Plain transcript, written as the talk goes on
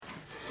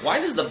Why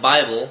does the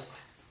Bible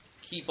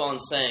keep on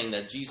saying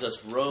that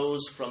Jesus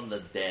rose from the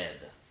dead?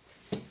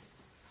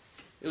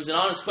 It was an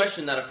honest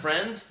question that a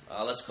friend,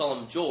 let's call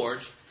him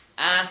George,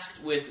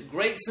 asked with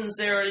great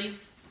sincerity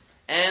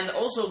and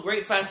also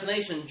great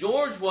fascination.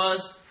 George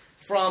was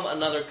from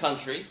another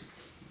country.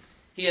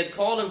 He had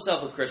called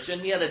himself a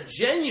Christian. He had a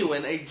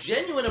genuine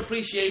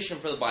appreciation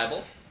for the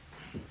Bible.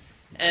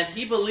 And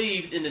he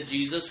believed in the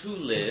Jesus who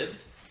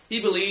lived. He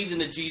believed in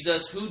the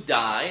Jesus who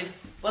died.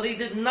 But he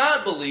did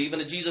not believe in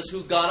the Jesus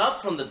who got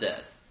up from the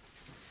dead.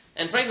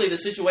 And frankly, the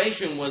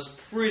situation was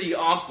pretty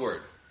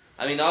awkward.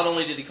 I mean, not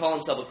only did he call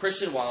himself a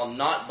Christian while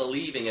not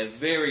believing a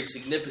very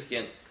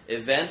significant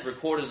event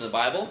recorded in the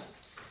Bible,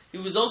 he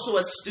was also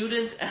a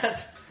student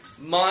at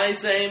my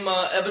same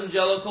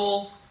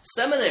evangelical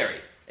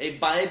seminary, a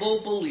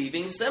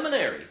Bible-believing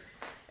seminary.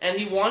 And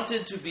he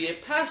wanted to be a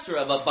pastor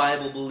of a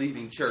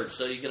Bible-believing church.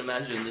 So you can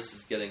imagine this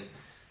is getting,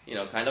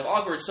 kind of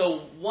awkward.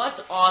 So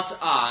what ought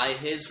I,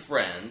 his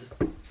friend,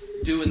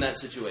 do in that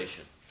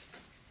situation?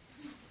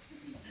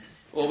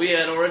 Well, we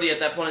had already at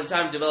that point in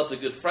time developed a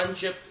good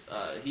friendship.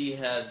 He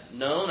had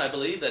known, I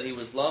believe, that he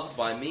was loved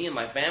by me and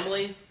my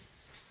family.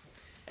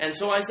 And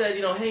so I said,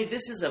 hey,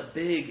 this is a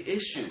big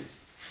issue.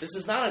 This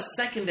is not a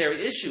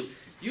secondary issue.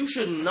 You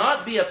should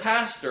not be a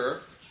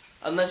pastor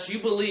unless you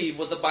believe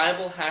what the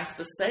Bible has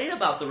to say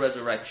about the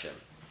resurrection.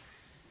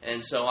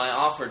 And so I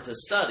offered to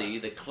study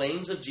the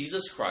claims of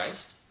Jesus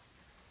Christ,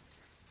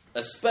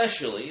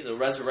 especially the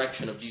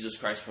resurrection of Jesus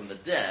Christ from the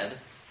dead,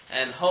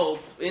 and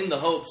in the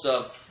hopes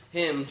of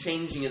him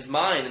changing his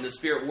mind and the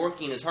Spirit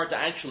working in his heart to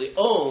actually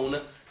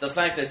own the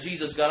fact that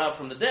Jesus got up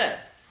from the dead.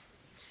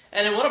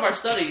 And in one of our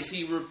studies,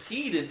 he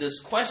repeated this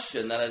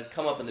question that had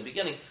come up in the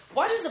beginning.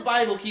 Why does the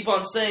Bible keep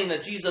on saying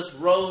that Jesus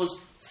rose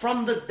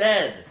from the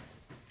dead?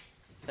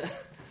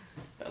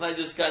 And I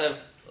just kind of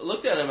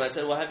looked at him and I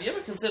said, well, have you ever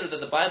considered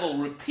that the Bible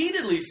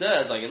repeatedly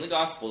says, like in the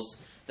Gospels,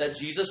 that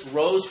Jesus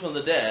rose from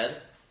the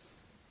dead?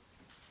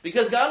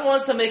 Because God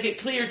wants to make it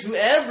clear to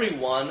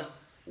everyone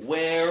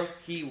where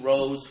he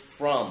rose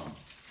from.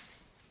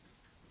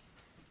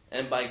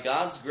 And by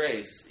God's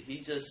grace, he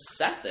just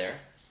sat there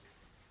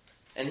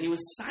and he was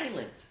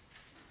silent.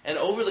 And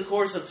over the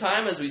course of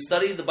time, as we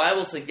studied the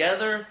Bible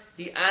together,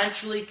 he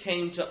actually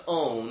came to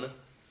own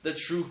the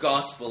true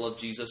gospel of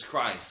Jesus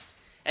Christ.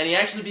 And he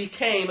actually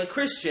became a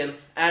Christian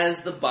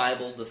as the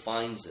Bible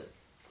defines it.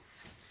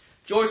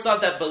 George thought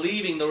that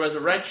believing the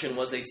resurrection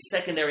was a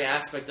secondary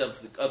aspect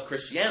of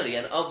Christianity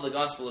and of the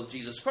gospel of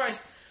Jesus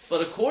Christ. But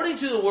according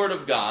to the Word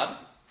of God,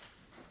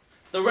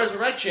 the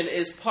resurrection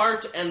is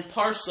part and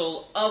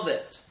parcel of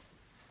it.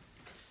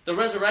 The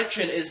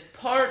resurrection is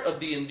part of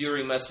the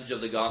enduring message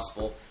of the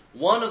gospel,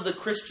 one of the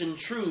Christian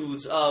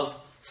truths of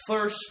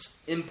first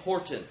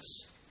importance.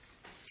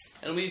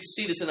 And we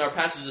see this in our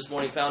passage this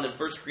morning found in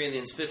 1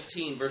 Corinthians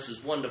 15,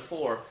 verses 1 to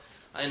 4.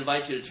 I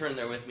invite you to turn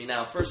there with me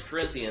now. 1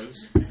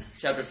 Corinthians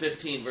chapter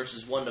 15,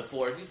 verses 1 to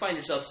 4. If you find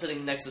yourself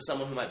sitting next to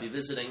someone who might be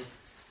visiting,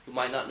 who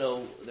might not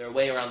know their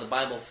way around the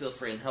Bible, feel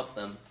free and help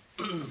them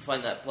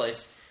find that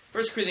place.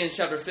 1 Corinthians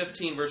chapter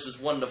 15, verses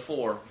 1 to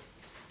 4.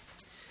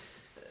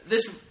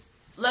 This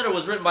letter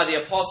was written by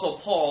the Apostle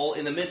Paul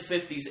in the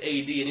mid-50s AD,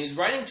 and he was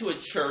writing to a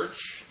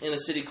church in a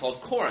city called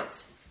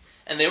Corinth.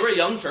 And they were a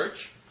young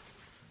church,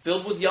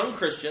 filled with young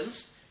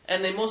Christians,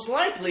 and they most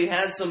likely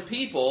had some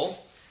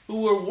people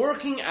who were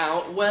working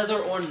out whether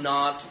or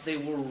not they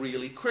were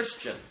really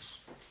Christians.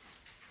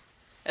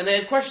 And they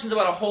had questions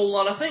about a whole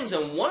lot of things,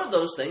 and one of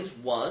those things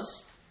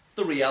was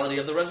the reality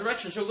of the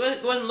resurrection. So go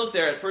ahead and look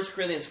there at 1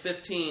 Corinthians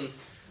 15,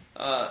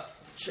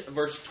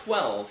 verse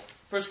 12.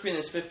 1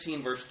 Corinthians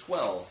 15, verse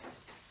 12.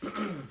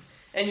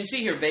 And you see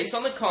here, based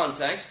on the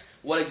context,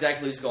 what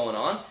exactly is going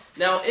on.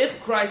 Now,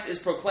 if Christ is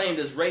proclaimed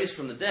as raised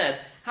from the dead,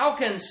 how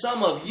can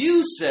some of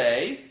you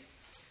say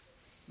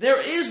there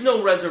is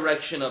no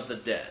resurrection of the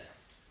dead?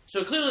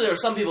 So clearly there are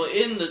some people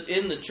in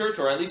the church,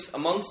 or at least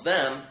amongst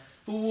them,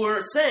 who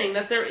were saying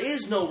that there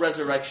is no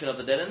resurrection of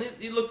the dead. And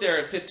you look there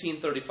at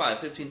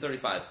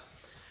 1535.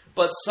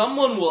 But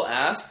someone will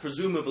ask,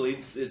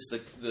 presumably it's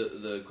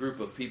the group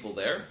of people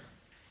there,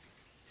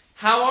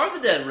 how are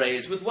the dead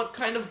raised? With what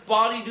kind of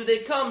body do they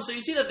come? So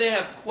you see that they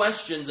have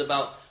questions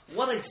about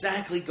what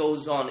exactly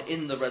goes on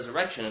in the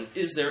resurrection, and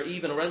is there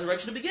even a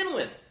resurrection to begin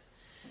with?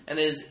 And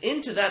it is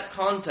into that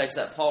context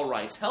that Paul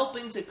writes,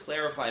 helping to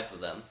clarify for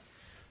them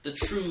the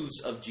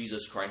truths of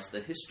Jesus Christ,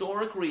 the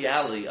historic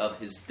reality of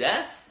his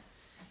death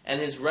and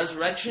his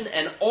resurrection,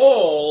 and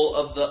all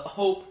of the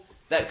hope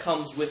that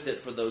comes with it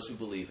for those who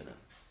believe in him.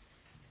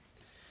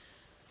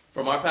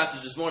 From our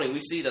passage this morning,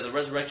 we see that the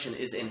resurrection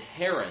is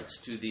inherent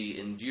to the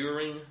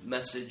enduring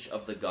message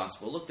of the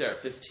gospel. Look there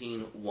at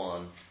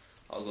 15:1.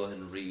 I'll go ahead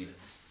and read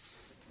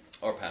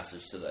our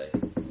passage today.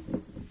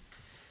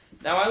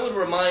 Now I would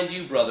remind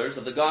you, brothers,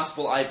 of the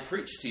gospel I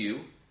preached to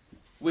you,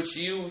 which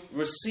you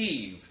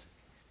received,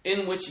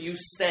 in which you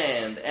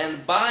stand,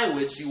 and by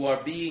which you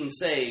are being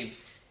saved,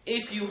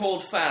 if you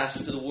hold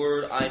fast to the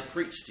word I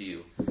preached to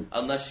you,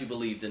 unless you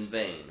believed in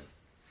vain.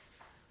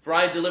 For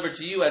I delivered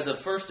to you as of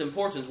first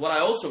importance what I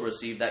also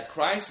received, that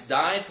Christ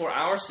died for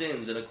our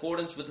sins in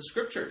accordance with the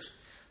Scriptures,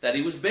 that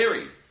he was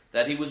buried,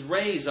 that he was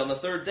raised on the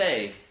third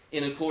day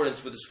in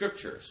accordance with the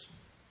Scriptures,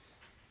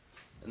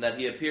 and that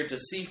he appeared to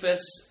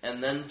Cephas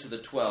and then to the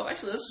 12.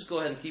 Actually, let's just go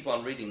ahead and keep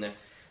on reading there.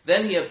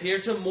 Then he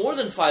appeared to more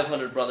than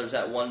 500 brothers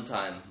at one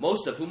time,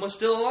 most of whom are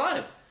still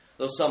alive,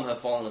 though some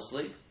have fallen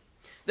asleep.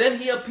 Then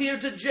he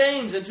appeared to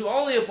James and to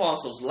all the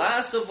apostles.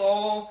 Last of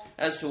all,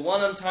 as to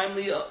one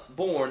untimely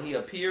born, he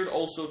appeared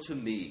also to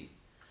me.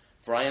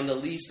 For I am the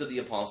least of the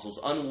apostles,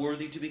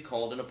 unworthy to be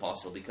called an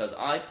apostle, because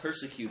I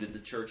persecuted the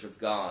church of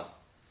God.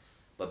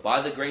 But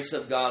by the grace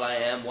of God I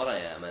am what I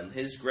am, and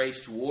his grace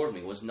toward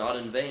me was not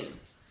in vain.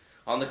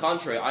 On the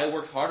contrary, I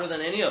worked harder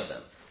than any of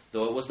them,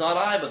 though it was not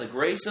I, but the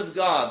grace of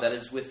God that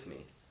is with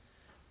me.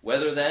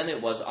 Whether then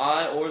it was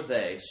I or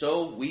they,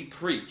 so we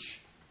preach,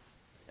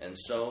 and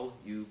so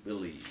you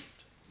believed.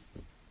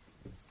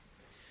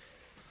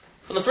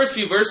 From the first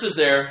few verses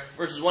there,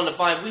 verses 1 to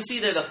 5, we see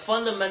there the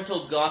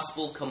fundamental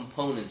gospel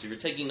components. If you're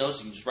taking notes,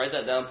 you can just write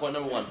that down. Point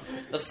number 1.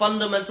 The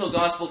fundamental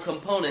gospel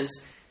components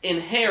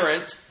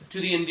inherent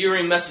to the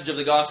enduring message of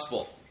the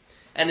gospel.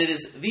 And it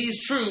is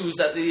these truths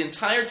that the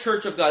entire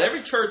church of God,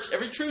 every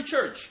true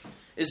church,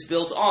 is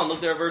built on.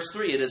 Look there at verse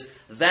 3. It is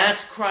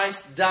that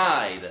Christ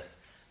died,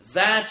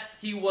 that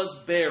he was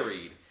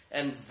buried,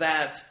 and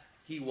that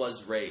he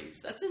was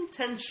raised. That's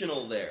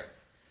intentional there.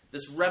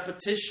 This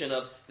repetition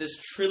of this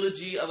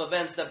trilogy of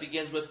events that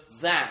begins with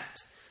that.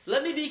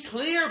 Let me be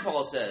clear,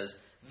 Paul says.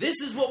 This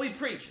is what we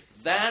preach.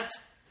 That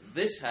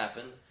this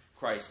happened.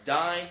 Christ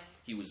died,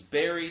 he was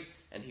buried,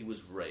 and he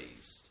was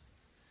raised.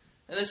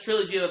 And this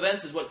trilogy of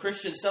events is what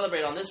Christians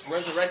celebrate on this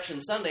Resurrection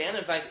Sunday, and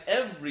in fact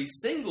every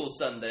single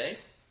Sunday,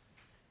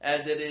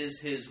 as it is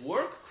his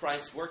work,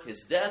 Christ's work,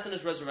 his death and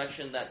his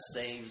resurrection that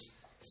saves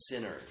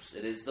sinners.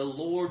 It is the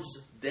Lord's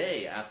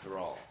Day, after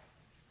all.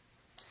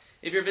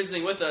 If you're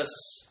visiting with us,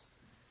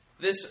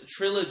 this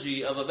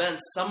trilogy of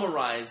events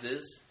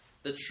summarizes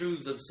the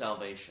truths of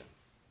salvation.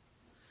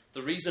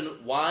 The reason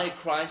why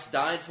Christ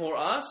died for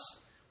us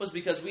was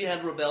because we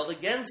had rebelled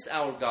against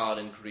our God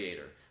and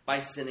Creator by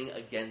sinning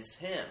against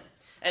him.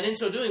 And in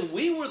so doing,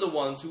 we were the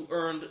ones who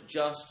earned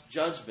just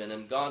judgment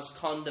and God's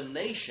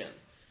condemnation.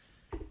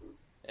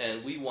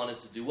 And we wanted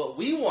to do what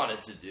we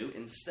wanted to do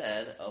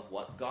instead of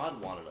what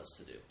God wanted us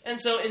to do.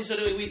 And so in so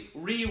doing, we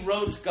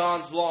rewrote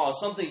God's law,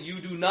 something you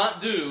do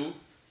not do,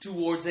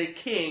 towards a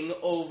king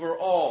over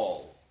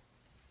all.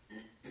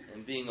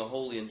 And being a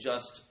holy and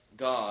just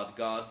God,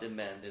 God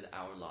demanded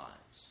our lives.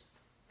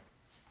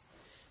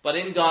 But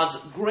in God's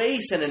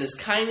grace and in his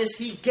kindness,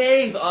 he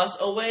gave us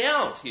a way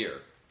out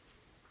here.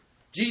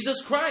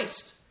 Jesus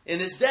Christ, in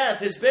his death,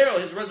 his burial,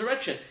 his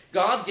resurrection,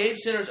 God gave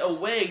sinners a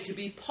way to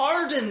be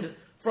pardoned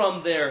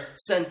from their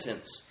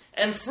sentence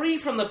and free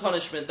from the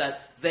punishment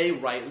that they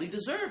rightly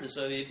deserved. And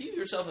so if you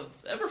yourself have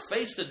ever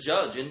faced a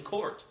judge in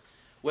court,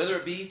 whether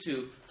it be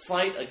to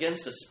fight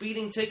against a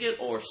speeding ticket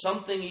or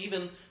something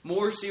even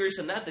more serious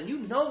than that, then you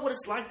know what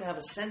it's like to have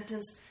a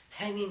sentence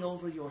hanging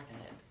over your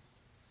head.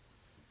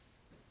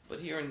 But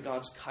here in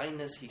God's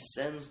kindness, he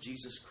sends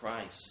Jesus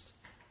Christ,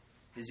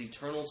 his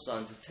eternal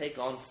Son, to take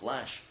on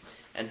flesh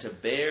and to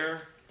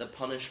bear the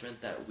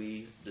punishment that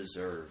we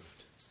deserved.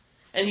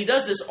 And he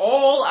does this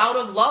all out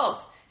of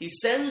love. He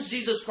sends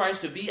Jesus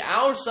Christ to be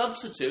our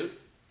substitute,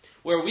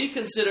 where we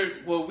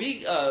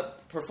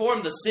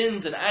perform the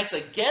sins and acts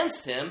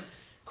against him.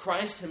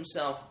 Christ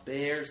himself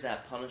bears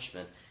that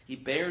punishment. He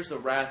bears the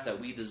wrath that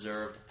we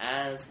deserved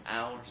as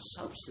our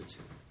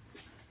substitute.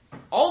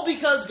 All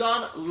because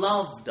God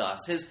loved us.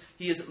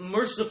 He is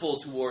merciful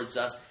towards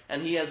us,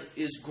 and he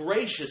is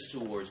gracious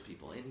towards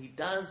people, and he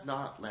does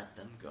not let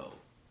them go.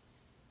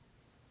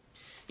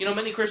 You know,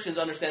 many Christians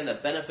understand the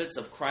benefits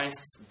of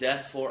Christ's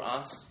death for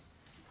us.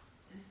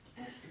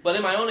 But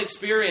in my own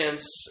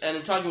experience, and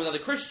in talking with other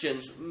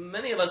Christians,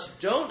 many of us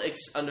don't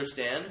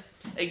understand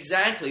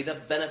exactly the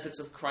benefits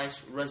of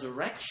Christ's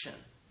resurrection.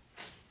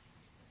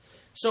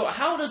 So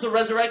how does the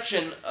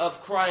resurrection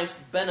of Christ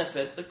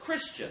benefit the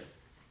Christian?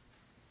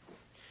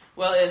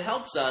 Well, it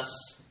helps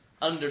us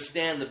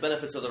understand the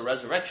benefits of the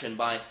resurrection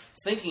by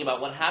thinking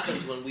about what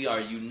happens when we are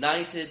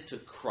united to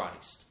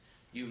Christ.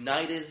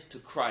 United to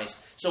Christ.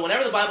 So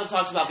whenever the Bible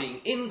talks about being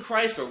in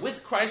Christ or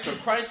with Christ or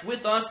Christ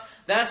with us,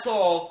 that's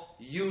all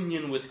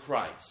union with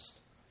Christ.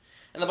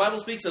 And the Bible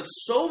speaks of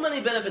so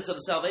many benefits of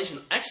the salvation,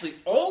 actually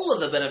all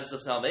of the benefits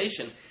of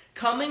salvation,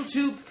 coming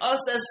to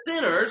us as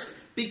sinners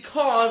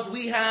because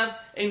we have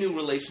a new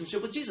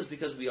relationship with Jesus,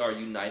 because we are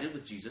united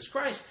with Jesus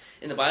Christ.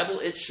 In the Bible,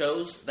 it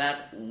shows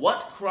that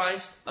what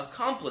Christ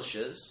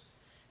accomplishes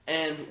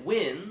and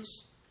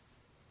wins,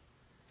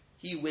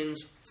 he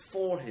wins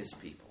for his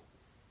people.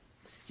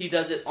 He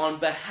does it on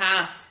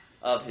behalf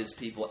of his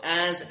people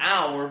as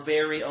our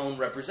very own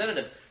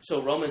representative.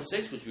 So Romans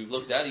 6, which we've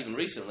looked at even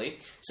recently,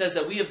 says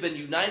that we have been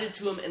united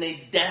to him in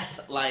a death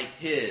like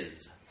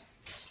his.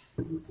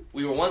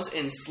 We were once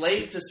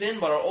enslaved to sin,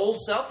 but our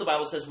old self, the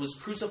Bible says, was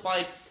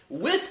crucified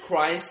with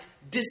Christ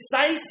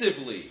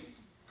decisively.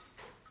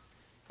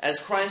 As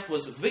Christ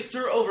was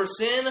victor over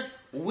sin,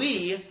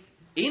 we,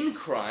 in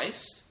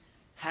Christ,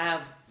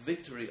 have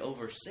victory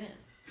over sin.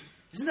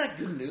 Isn't that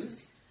good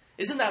news?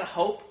 Isn't that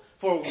hope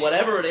for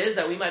whatever it is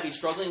that we might be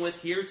struggling with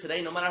here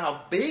today, no matter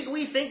how big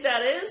we think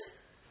that is?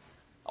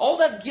 All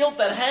that guilt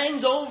that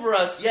hangs over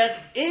us, yet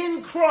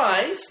in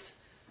Christ,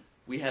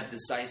 we have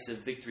decisive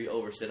victory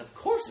over sin. Of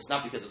course, it's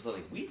not because of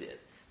something we did.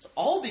 It's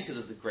all because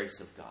of the grace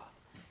of God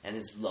and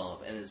His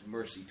love and His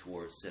mercy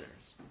towards sinners.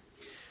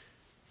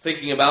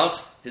 Thinking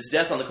about His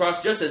death on the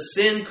cross, just as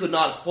sin could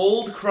not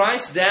hold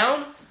Christ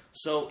down,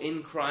 so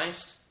in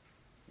Christ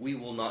we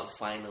will not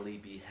finally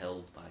be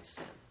held by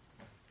sin.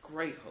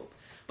 Great hope.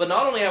 But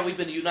not only have we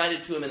been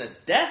united to Him in a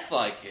death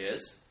like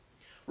His,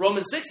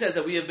 Romans 6 says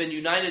that we have been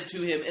united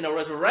to Him in a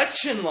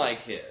resurrection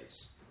like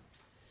His.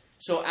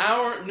 So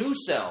our new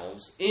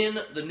selves, in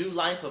the new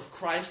life of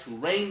Christ who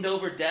reigned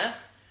over death,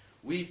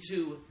 we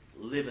too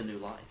live a new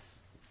life.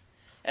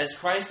 As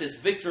Christ is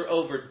victor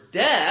over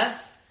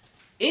death,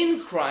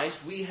 in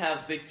Christ we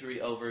have victory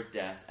over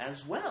death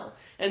as well.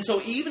 And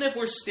so even if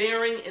we're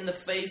staring in the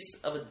face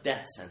of a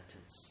death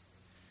sentence,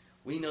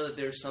 we know that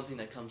there's something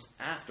that comes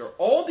after.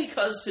 All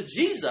because to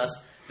Jesus,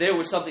 there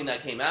was something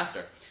that came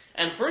after.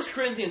 And 1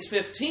 Corinthians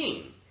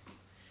 15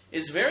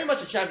 is very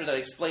much a chapter that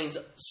explains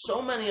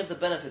so many of the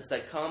benefits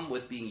that come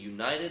with being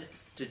united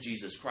to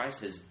Jesus Christ,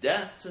 His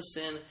death to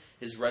sin,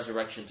 His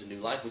resurrection to new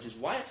life, which is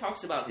why it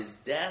talks about His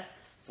death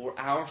for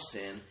our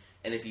sin.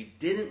 And if He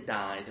didn't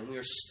die, then we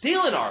are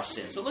still in our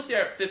sin. So look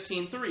there at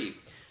 15:3.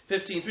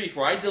 15:3,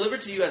 for I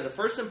delivered to you as of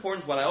first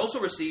importance what I also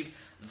received,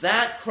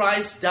 that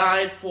Christ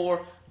died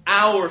for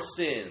our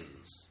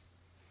sins.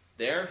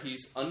 There,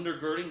 He's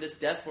undergirding this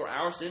death for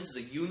our sins as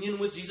a union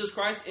with Jesus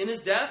Christ in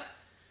His death.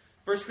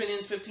 1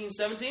 Corinthians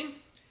 15:17,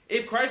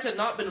 if Christ had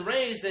not been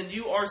raised, then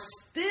you are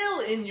still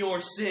in your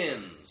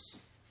sins.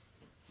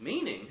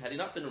 Meaning, had He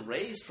not been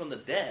raised from the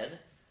dead,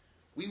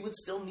 we would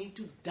still need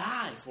to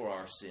die for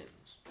our sins.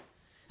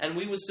 And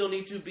we would still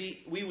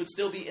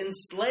be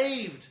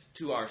enslaved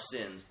to our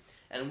sins.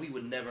 And we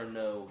would never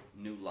know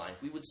new life.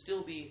 We would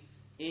still be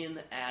in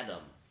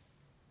Adam.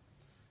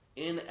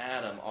 In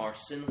Adam, our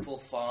sinful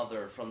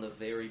father from the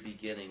very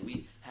beginning.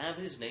 We have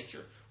his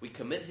nature. We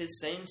commit his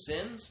same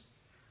sins.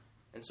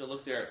 And so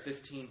look there at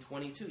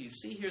 15:22. You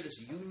see here this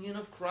union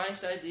of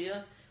Christ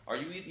idea.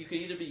 You could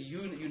either be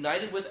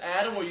united with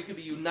Adam or you could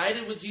be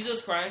united with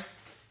Jesus Christ.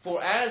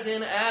 For as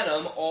in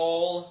Adam,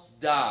 all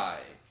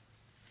die.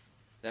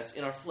 That's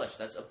in our flesh.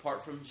 That's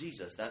apart from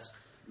Jesus. That's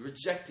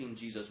rejecting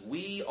Jesus.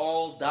 We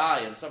all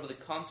die and suffer the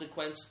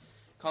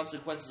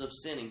consequences of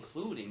sin,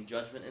 including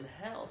judgment in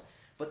hell.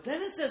 But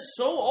then it says,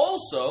 so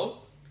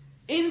also,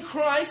 in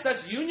Christ,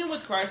 that's union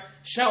with Christ,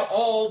 shall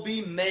all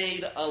be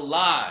made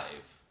alive.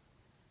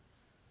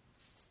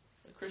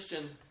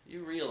 Christian,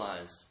 you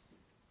realize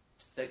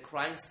that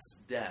Christ's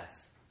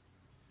death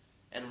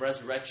and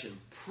resurrection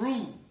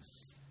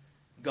proves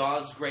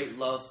God's great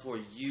love for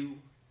you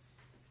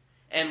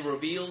and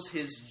reveals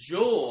His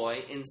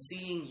joy in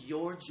seeing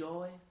your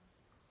joy.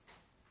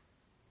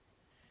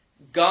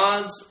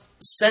 God's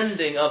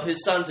sending of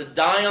His Son to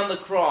die on the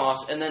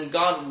cross and then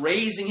God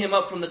raising Him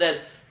up from the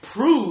dead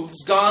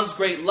proves God's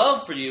great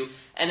love for you,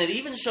 and it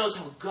even shows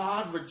how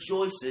God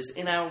rejoices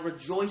in our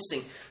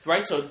rejoicing.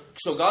 Right? So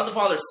God the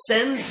Father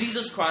sends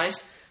Jesus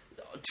Christ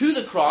to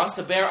the cross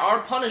to bear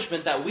our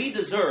punishment that we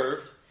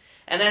deserved.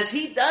 And as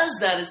He does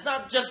that, it's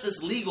not just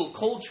this legal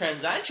cold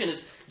transaction.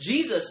 It's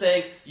Jesus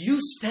saying, you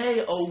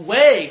stay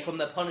away from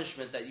the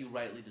punishment that you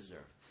rightly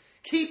deserve.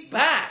 Keep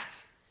back,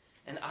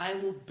 and I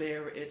will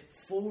bear it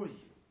for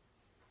you.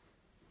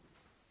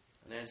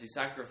 And as He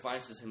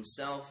sacrifices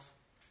Himself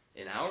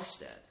in our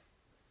stead,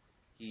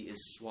 He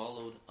is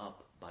swallowed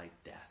up by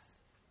death.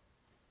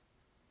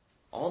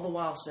 All the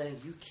while saying,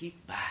 you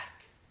keep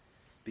back,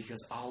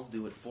 because I'll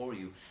do it for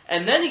you.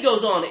 And then He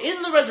goes on,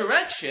 in the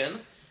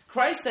resurrection,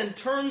 Christ then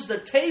turns the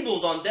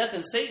tables on death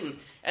and Satan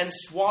and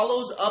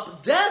swallows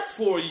up death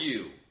for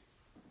you.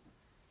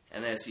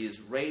 And as He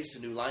is raised to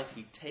new life,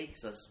 He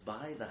takes us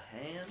by the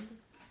hand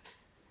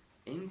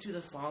into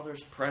the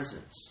Father's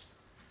presence,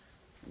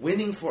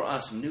 winning for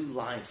us new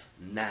life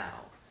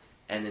now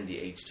and in the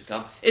age to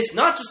come. It's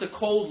not just a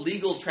cold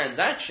legal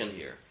transaction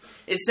here.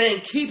 It's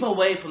saying keep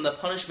away from the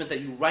punishment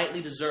that you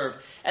rightly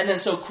deserve. And then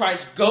so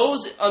Christ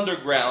goes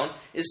underground,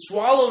 is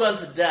swallowed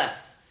unto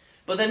death.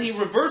 But then He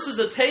reverses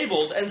the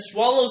tables and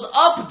swallows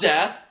up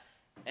death.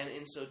 And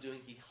in so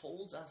doing, He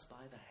holds us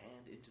by the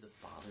hand into the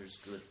Father's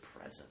good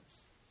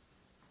presence.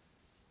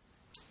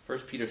 1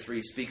 Peter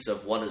 3 speaks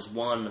of what is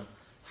won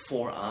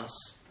for us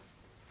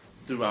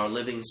through our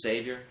living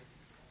Savior.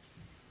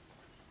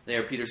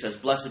 There, Peter says,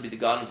 blessed be the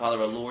God and Father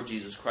of our Lord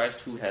Jesus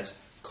Christ, who has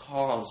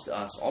caused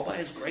us, all by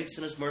His grace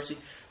and His mercy,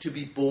 to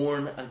be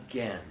born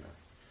again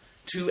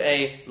to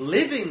a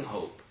living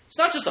hope. It's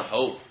not just a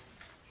hope.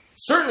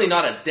 Certainly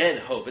not a dead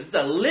hope. It's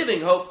a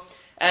living hope.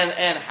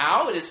 And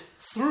how? It is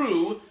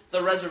through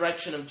the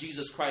resurrection of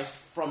Jesus Christ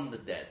from the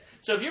dead.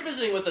 So if you're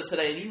visiting with us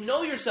today and you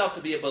know yourself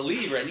to be a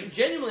believer and you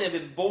genuinely have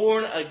been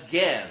born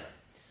again,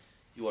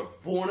 you are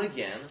born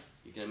again.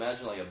 You can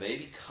imagine like a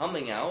baby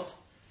coming out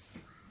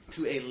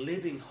to a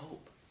living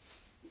hope.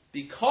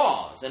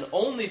 because, and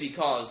only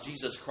because,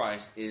 Jesus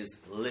Christ is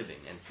living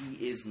and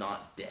he is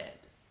not dead.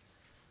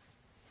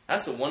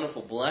 That's the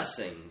wonderful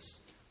blessings,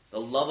 the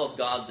love of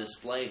God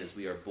displayed as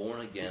we are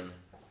born again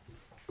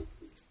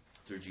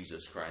through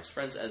Jesus Christ.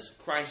 Friends, as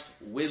Christ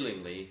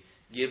willingly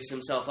gives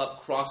himself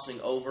up, crossing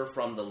over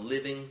from the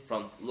living,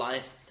 from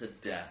life to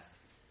death,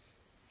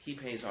 he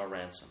pays our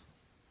ransom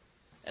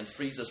and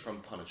frees us from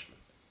punishment.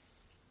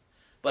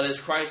 But as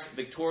Christ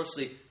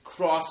victoriously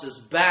crosses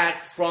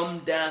back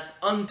from death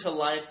unto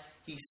life,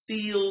 he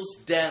seals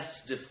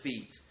death's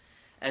defeat,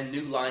 and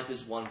new life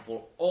is won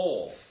for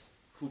all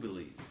who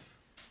believe.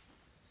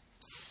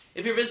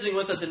 If you're visiting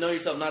with us and know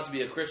yourself not to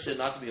be a Christian,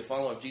 not to be a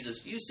follower of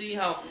Jesus, you see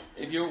how,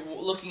 if you're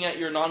looking at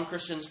your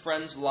non-Christian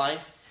friend's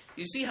life,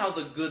 you see how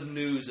the good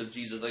news of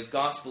Jesus, the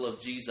gospel of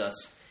Jesus,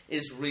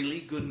 is really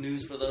good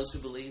news for those who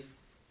believe.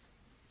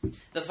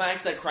 The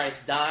facts that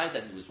Christ died,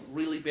 that he was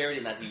really buried,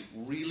 and that he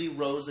really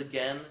rose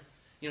again,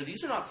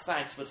 these are not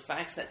facts, but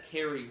facts that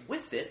carry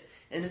with it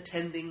an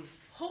attending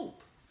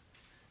hope.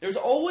 There's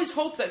always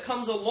hope that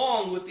comes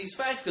along with these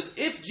facts, because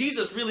if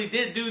Jesus really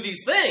did do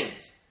these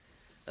things,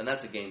 then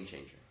that's a game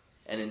changer.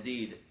 And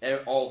indeed,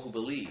 all who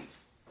believe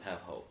have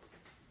hope.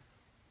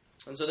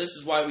 And so this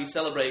is why we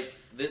celebrate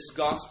this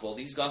gospel,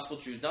 these gospel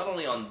truths, not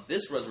only on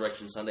this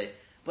Resurrection Sunday,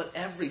 but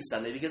every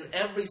Sunday, because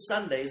every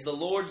Sunday is the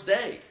Lord's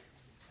Day,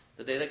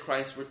 the day that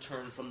Christ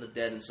returned from the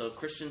dead. And so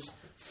Christians,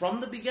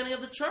 from the beginning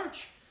of the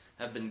church,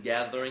 have been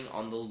gathering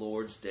on the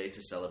Lord's Day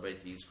to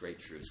celebrate these great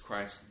truths.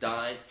 Christ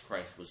died,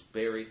 Christ was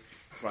buried,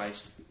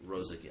 Christ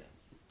rose again.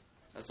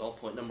 That's all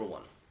point number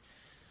one.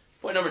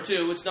 Point number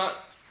two, it's not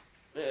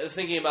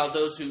thinking about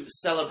those who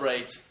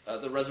celebrate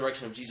the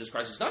resurrection of Jesus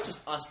Christ. It's not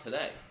just us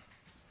today,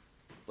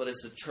 but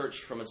it's the church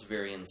from its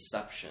very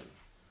inception.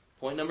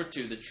 Point number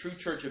two, the true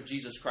church of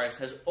Jesus Christ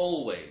has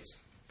always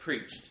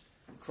preached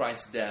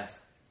Christ's death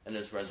and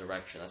his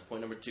resurrection. That's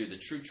point number two. The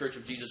true church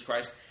of Jesus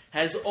Christ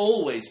has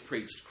always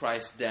preached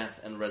Christ's death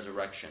and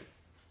resurrection.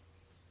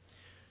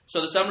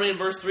 So the summary in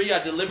verse 3,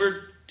 I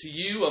delivered to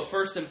you of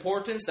first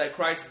importance that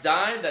Christ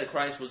died, that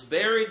Christ was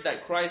buried,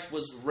 that Christ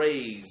was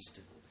raised.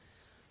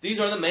 These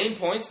are the main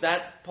points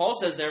that Paul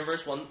says there in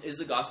verse 1 is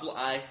the gospel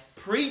I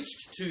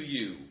preached to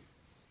you.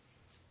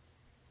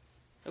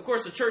 Of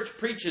course, the church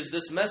preaches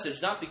this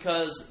message not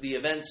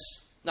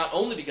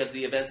only because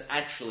the events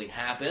actually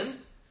happened,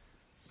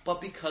 but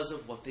because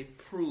of what they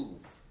prove.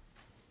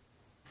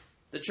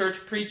 The church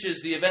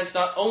preaches the events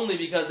not only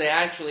because they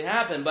actually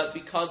happened, but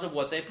because of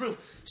what they prove.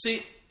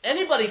 See,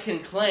 anybody can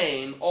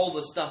claim all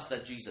the stuff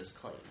that Jesus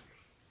claimed.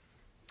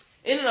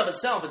 In and of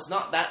itself, it's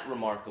not that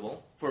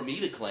remarkable for me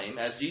to claim,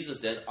 as Jesus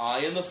did, I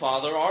and the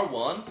Father are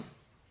one.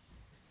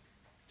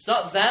 It's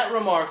not that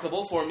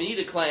remarkable for me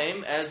to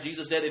claim, as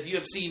Jesus did, if you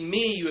have seen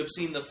me, you have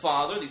seen the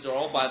Father. These are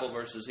all Bible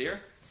verses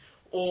here.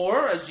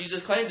 Or, as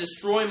Jesus claimed,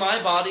 destroy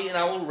my body and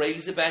I will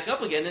raise it back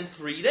up again in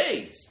 3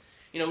 days.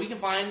 We can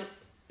find,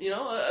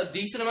 a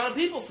decent amount of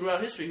people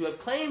throughout history who have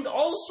claimed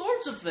all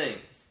sorts of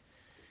things.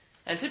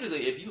 And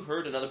typically, if you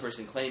heard another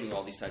person claiming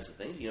all these types of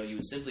things, you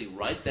would simply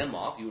write them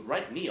off. You would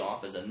write me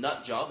off as a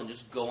nut job and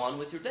just go on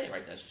with your day,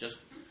 right? That's just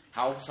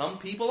how some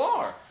people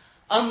are.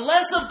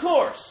 Unless, of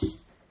course,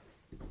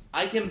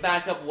 I can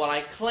back up what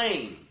I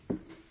claim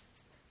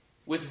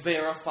with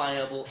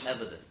verifiable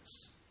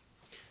evidence.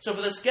 So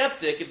for the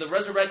skeptic, if the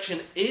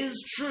resurrection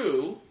is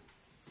true,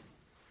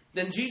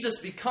 then Jesus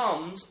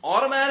becomes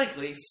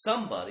automatically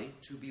somebody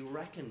to be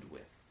reckoned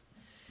with.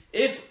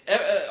 If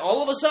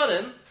all of a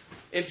sudden,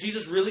 if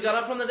Jesus really got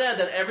up from the dead,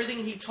 then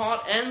everything he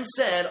taught and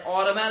said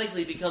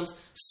automatically becomes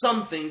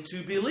something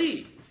to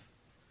believe.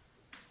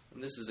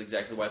 And this is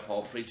exactly why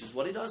Paul preaches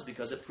what he does,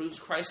 because it proves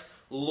Christ's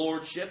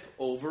lordship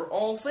over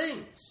all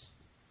things.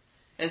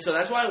 And so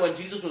that's why when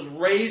Jesus was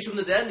raised from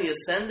the dead and he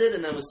ascended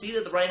and then was seated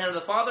at the right hand of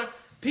the Father,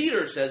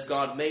 Peter says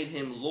God made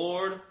him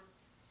Lord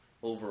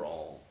over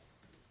all.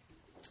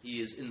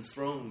 He is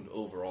enthroned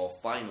over all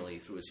finally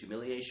through his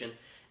humiliation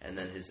and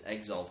then his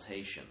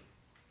exaltation.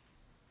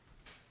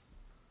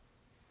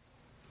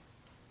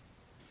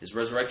 His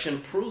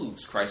resurrection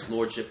proves Christ's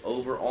lordship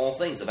over all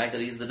things. The fact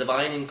that he is the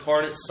divine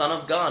incarnate Son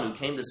of God who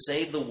came to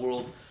save the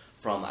world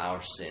from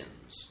our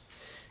sins.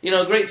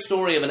 A great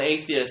story of an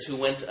atheist who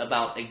went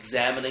about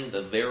examining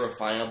the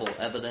verifiable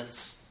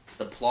evidence,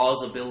 the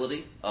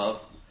plausibility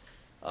of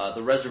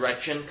the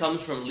resurrection,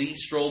 comes from Lee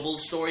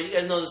Strobel's story. You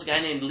guys know this guy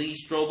named Lee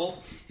Strobel?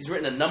 He's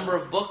written a number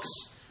of books.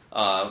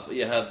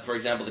 You have, for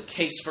example, The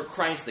Case for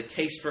Christ, The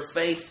Case for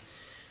Faith.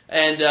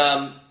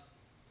 And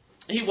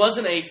he was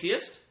an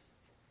atheist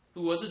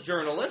who was a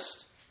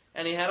journalist,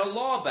 and he had a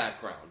law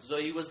background. So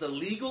he was the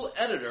legal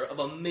editor of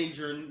a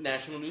major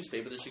national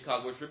newspaper, the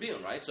Chicago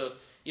Tribune, right? So,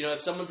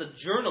 if someone's a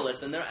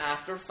journalist, then they're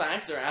after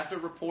facts, they're after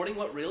reporting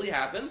what really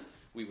happened,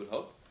 we would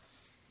hope.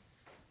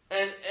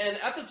 And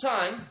at the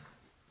time,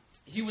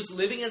 he was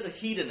living as a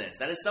hedonist.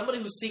 That is, somebody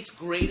who seeks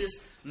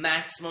greatest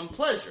maximum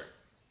pleasure.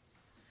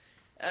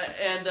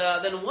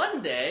 Then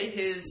one day,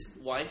 his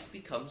wife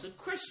becomes a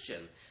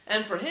Christian.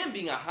 And for him,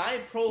 being a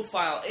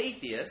high-profile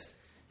atheist,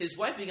 his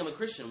wife becoming a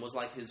Christian was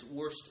like his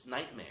worst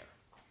nightmare.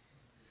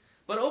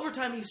 But over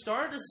time, he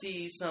started to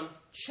see some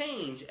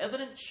change,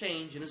 evident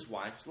change in his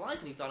wife's life.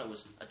 And he thought it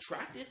was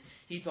attractive.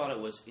 He thought it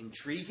was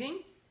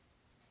intriguing.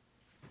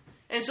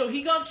 And so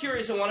he got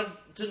curious and wanted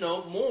to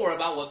know more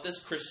about what this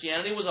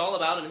Christianity was all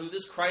about and who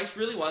this Christ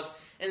really was.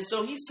 And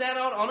so he set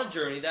out on a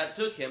journey that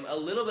took him a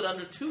little bit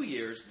under 2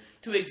 years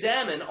to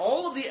examine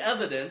all of the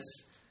evidence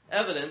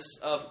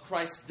of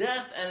Christ's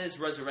death and his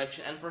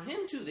resurrection. And for him,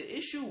 too, the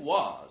issue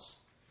was,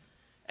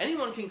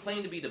 anyone can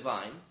claim to be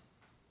divine,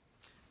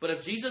 but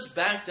if Jesus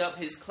backed up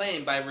his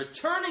claim by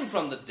returning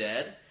from the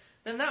dead,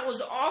 then that was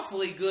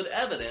awfully good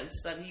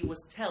evidence that he was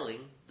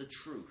telling the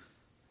truth.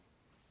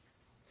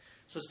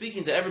 So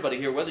speaking to everybody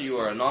here, whether you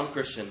are a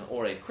non-Christian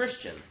or a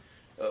Christian,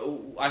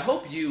 I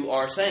hope you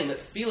are saying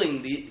that,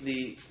 feeling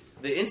the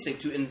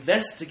instinct to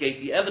investigate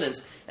the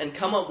evidence and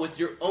come up with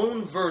your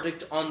own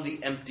verdict on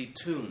the empty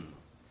tomb.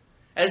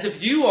 As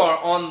if you are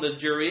on the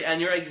jury and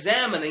you're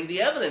examining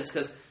the evidence.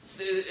 Because,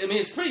 I mean,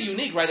 it's pretty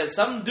unique, right? That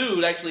some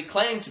dude actually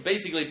claimed to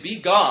basically be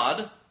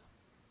God.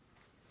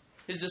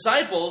 His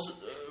disciples,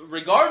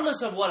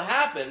 regardless of what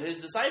happened, his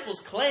disciples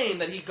claim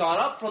that he got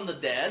up from the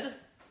dead.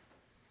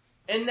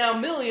 And now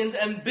millions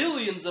and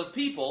billions of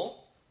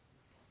people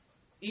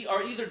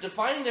are either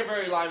defining their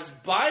very lives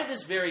by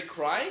this very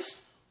Christ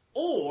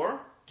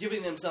or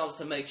giving themselves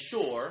to make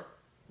sure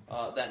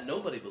that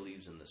nobody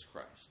believes in this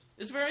Christ.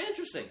 It's very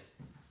interesting,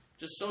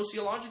 just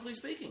sociologically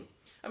speaking.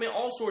 I mean,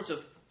 all sorts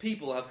of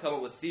people have come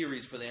up with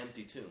theories for the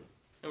empty tomb.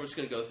 And we're just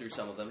going to go through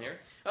some of them here.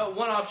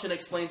 One option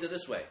explains it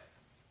this way.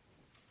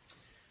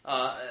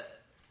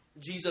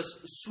 Jesus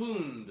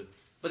swooned,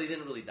 but he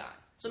didn't really die.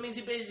 So it means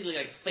he basically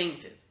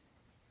fainted.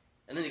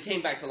 And then he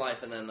came back to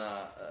life and then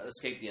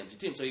escaped the empty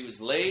tomb. So he was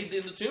laid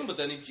in the tomb, but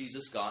then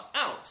Jesus got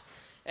out.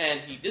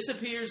 And he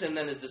disappears, and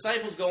then his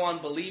disciples go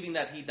on believing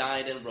that he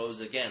died and rose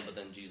again. But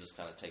then Jesus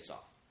kind of takes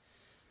off.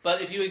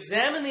 But if you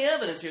examine the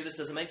evidence here, this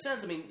doesn't make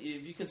sense. I mean,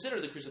 if you consider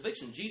the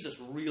crucifixion, Jesus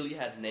really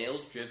had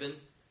nails driven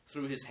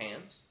through his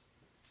hands.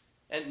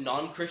 And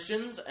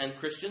non-Christians and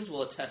Christians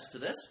will attest to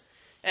this.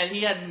 And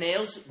he had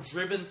nails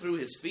driven through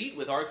his feet,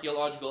 with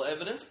archaeological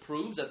evidence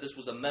proves that this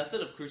was a method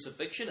of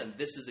crucifixion, and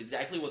this is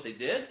exactly what they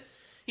did.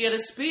 He had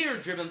a spear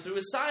driven through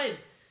his side.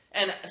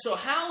 And so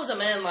how is a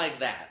man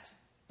like that?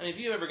 I mean, if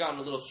you've ever gotten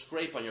a little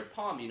scrape on your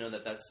palm, you know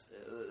that's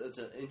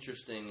an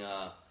interesting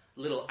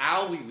little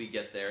owie we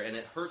get there, and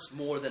it hurts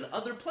more than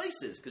other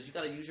places, because you've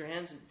got to use your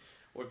hands,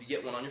 or if you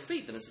get one on your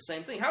feet, then it's the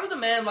same thing. How does a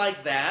man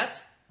like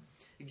that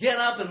get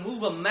up and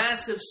move a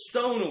massive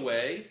stone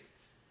away?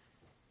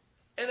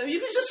 And then you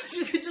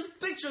could just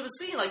picture the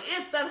scene, like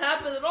if that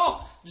happened at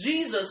all.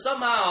 Jesus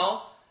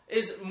somehow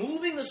is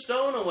moving the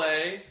stone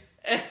away,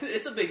 and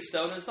it's a big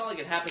stone, and it's not like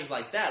it happens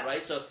like that,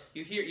 right? So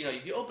you hear,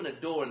 if you open a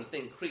door and the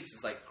thing creaks,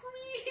 it's like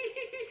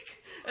creak,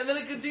 and then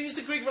it continues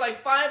to creak for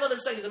like 5 other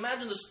seconds.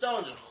 Imagine the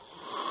stone just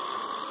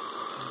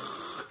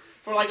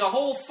for like a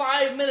whole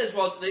 5 minutes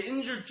while the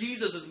injured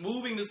Jesus is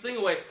moving this thing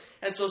away.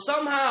 And so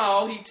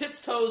somehow he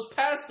tiptoes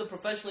past the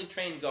professionally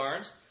trained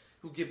guards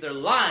who give their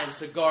lives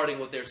to guarding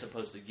what they're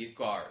supposed to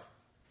guard.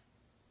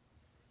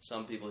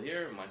 Some people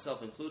here,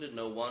 myself included,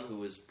 know one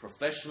who is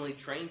professionally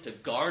trained to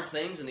guard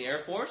things in the Air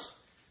Force.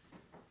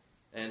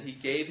 And he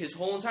gave his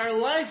whole entire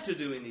life to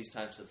doing these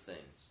types of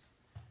things.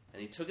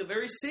 And he took it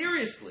very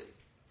seriously.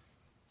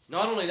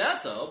 Not only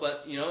that, though,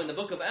 but, in the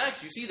book of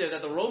Acts, you see there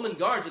that the Roman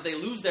guards, if they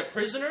lose their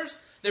prisoners,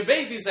 they're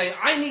basically saying,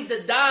 I need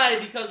to die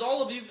because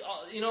all of you,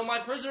 my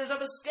prisoners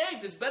have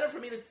escaped. It's better for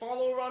me to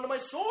fall over onto my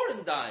sword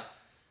and die.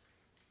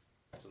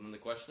 So then the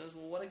question is,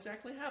 well, what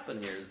exactly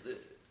happened here?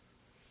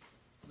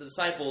 The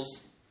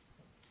disciples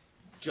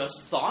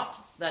just thought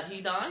that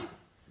he died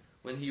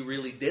when he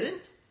really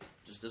didn't?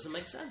 Just doesn't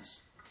make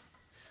sense.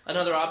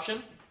 Another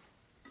option,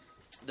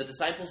 the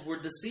disciples were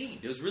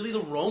deceived. It was really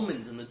the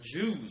Romans and the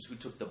Jews who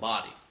took the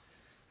body.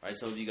 Right,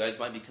 some of you guys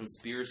might be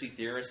conspiracy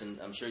theorists, and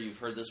I'm sure you've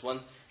heard this one.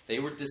 They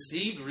were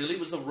deceived. Really, it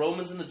was the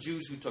Romans and the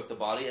Jews who took the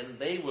body, and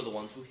they were the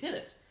ones who hid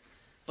it.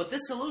 But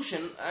this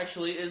solution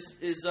actually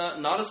is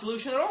not a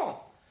solution at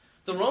all.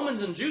 The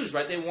Romans and Jews,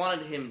 right, they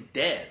wanted him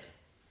dead,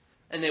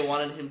 and they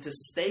wanted him to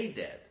stay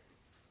dead.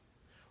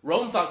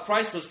 Rome thought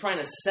Christ was trying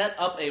to set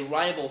up a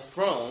rival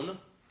throne,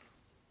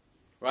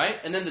 right?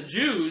 And then the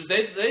Jews,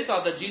 they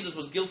thought that Jesus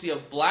was guilty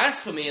of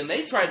blasphemy, and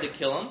they tried to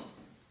kill him.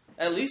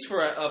 At least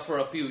for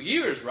a few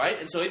years, right?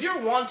 And so if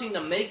you're wanting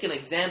to make an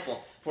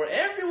example for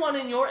everyone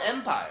in your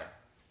empire,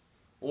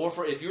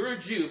 or if you're a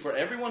Jew, for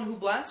everyone who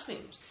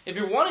blasphemes, if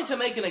you're wanting to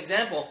make an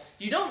example,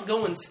 you don't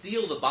go and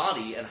steal the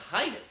body and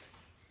hide it.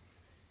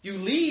 You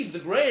leave the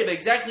grave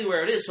exactly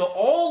where it is, so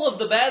all of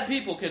the bad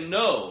people can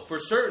know for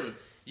certain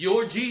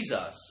your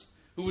Jesus,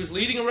 who is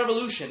leading a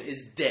revolution,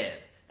 is dead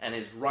and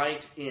is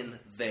right in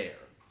there.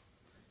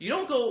 You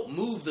don't go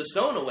move the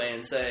stone away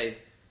and say,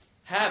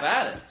 have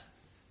at it.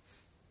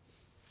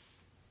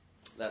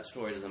 That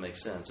story doesn't make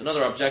sense.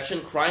 Another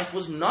objection, Christ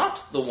was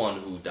not the one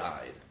who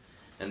died.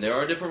 And there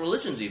are different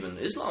religions even.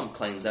 Islam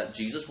claims that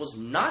Jesus was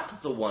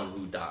not the one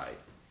who died.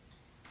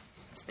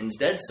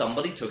 Instead,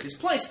 somebody took his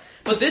place.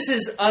 But this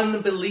is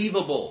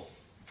unbelievable.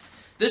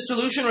 This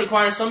solution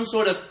requires some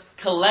sort of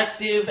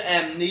collective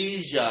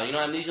amnesia. You know,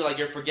 amnesia like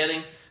you're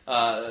forgetting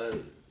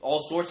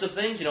all sorts of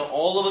things. You know,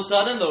 all of a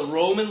sudden the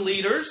Roman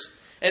leaders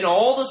and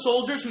all the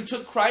soldiers who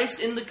took Christ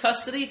into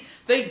custody,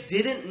 they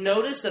didn't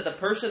notice that the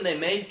person they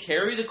made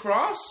carry the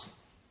cross,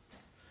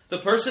 the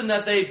person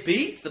that they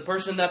beat, the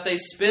person that they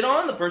spit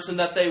on, the person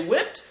that they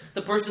whipped,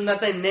 the person that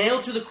they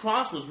nailed to the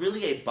cross was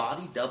really a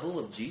body double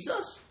of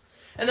Jesus.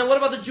 And then what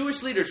about the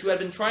Jewish leaders who had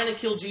been trying to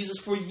kill Jesus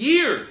for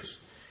years?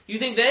 You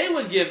think they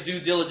would give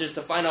due diligence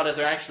to find out if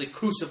they're actually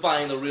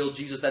crucifying the real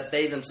Jesus that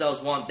they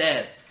themselves want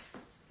dead?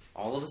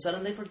 All of a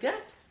sudden they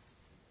forget.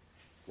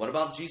 What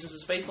about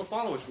Jesus' faithful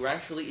followers who are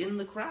actually in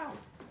the crowd?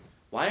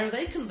 Why are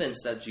they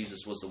convinced that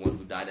Jesus was the one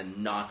who died and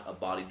not a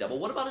body double?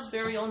 What about his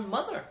very own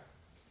mother?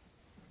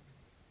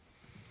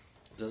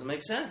 It doesn't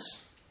make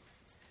sense.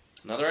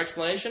 Another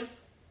explanation?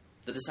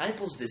 The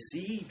disciples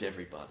deceived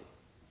everybody.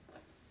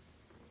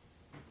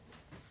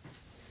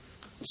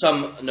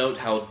 Some note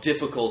how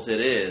difficult it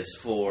is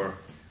for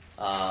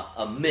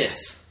a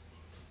myth,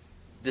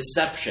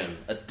 deception,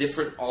 a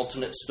different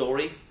alternate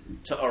story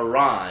to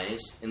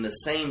arise in the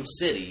same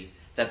city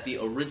that the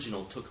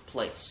original took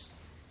place.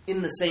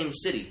 In the same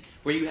city,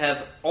 where you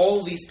have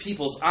all these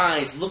people's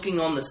eyes looking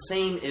on the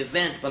same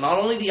event. But not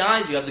only the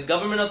eyes, you have the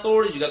government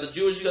authorities, you got the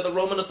Jewish, you got the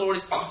Roman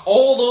authorities.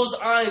 All those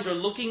eyes are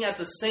looking at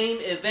the same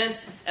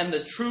event, and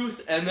the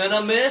truth and then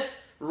a myth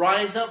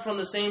rise up from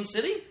the same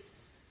city.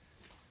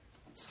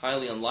 It's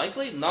highly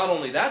unlikely. Not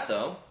only that,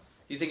 though,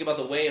 you think about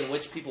the way in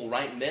which people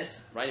write myth,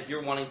 right? If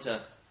you're wanting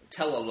to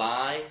tell a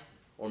lie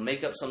or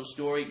make up some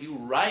story, you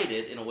write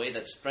it in a way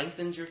that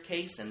strengthens your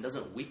case and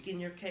doesn't weaken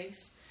your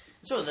case.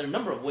 So there are a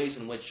number of ways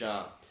in which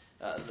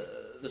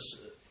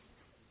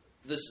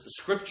this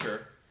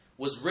scripture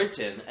was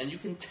written, and you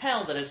can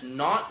tell that it's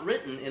not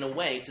written in a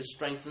way to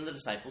strengthen the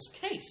disciples'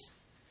 case.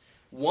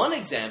 One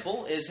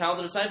example is how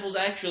the disciples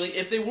actually,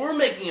 if they were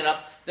making it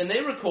up, then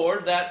they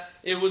record that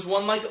it was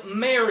one like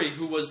Mary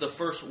who was the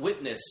first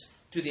witness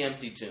to the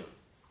empty tomb.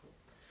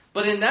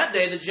 But in that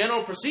day, the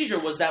general procedure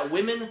was that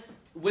women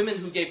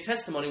who gave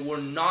testimony were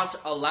not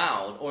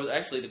allowed, or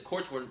actually the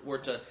courts were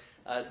to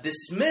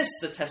dismiss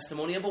the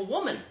testimony of a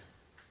woman.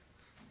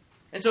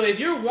 And so if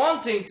you're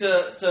wanting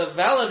to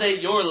validate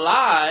your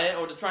lie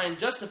or to try and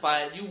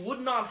justify it, you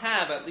would not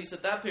have, at least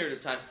at that period of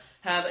time,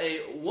 have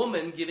a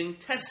woman giving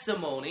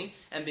testimony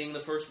and being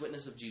the first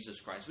witness of Jesus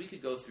Christ. We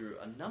could go through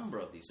a number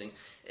of these things.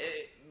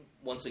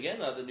 Once again,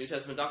 the New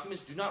Testament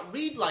documents do not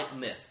read like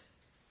myth.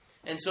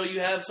 And so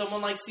you have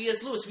someone like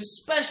C.S. Lewis who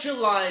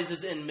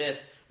specializes in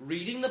myth,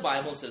 reading the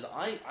Bible and says,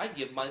 I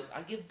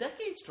give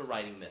decades to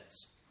writing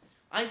myths.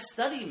 I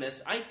study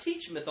myths, I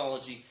teach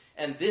mythology,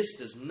 and this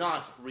does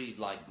not read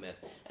like myth.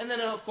 And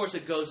then, of course,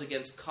 it goes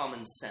against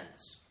common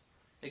sense.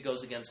 It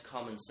goes against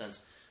common sense.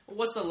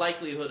 What's the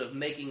likelihood of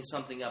making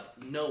something up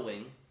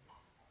knowing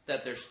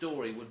that their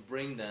story would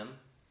bring them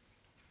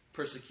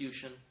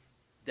persecution,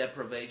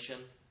 deprivation,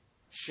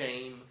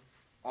 shame,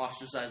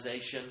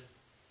 ostracization?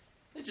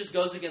 It just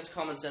goes against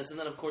common sense, and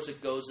then, of course,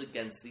 it goes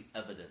against the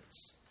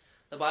evidence.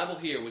 The Bible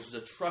here, which is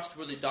a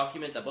trustworthy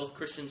document that both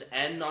Christians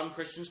and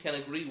non-Christians can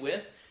agree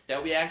with,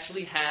 that we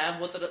actually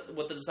have what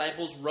the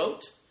disciples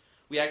wrote.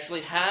 We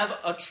actually have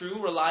a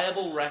true,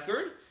 reliable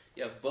record.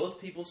 You have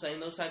both people saying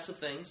those types of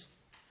things.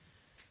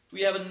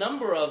 We have a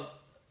number of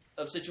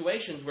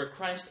situations where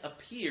Christ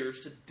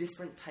appears to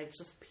different types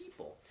of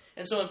people.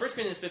 And so in 1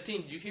 Corinthians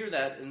 15, did you hear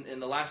that in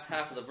the last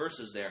half of the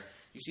verses there?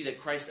 You see that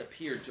Christ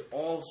appeared to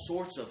all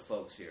sorts of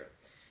folks here.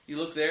 You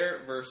look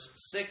there, verse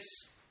 6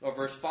 or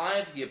verse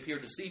 5, he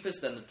appeared to Cephas,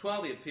 then the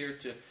 12, he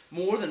appeared to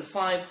more than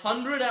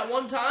 500 at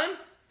one time.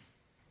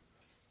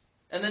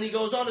 And then he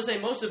goes on to say,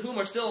 most of whom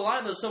are still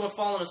alive, though some have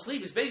fallen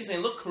asleep. He's basically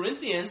saying, look,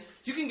 Corinthians,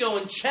 you can go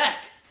and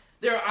check.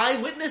 There are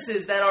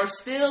eyewitnesses that are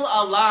still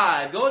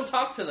alive. Go and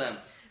talk to them.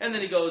 And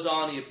then he goes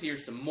on, he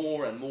appears to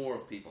more and more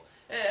of people.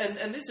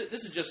 And this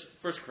is just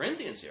 1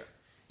 Corinthians here.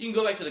 You can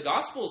go back to the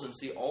Gospels and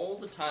see all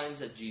the times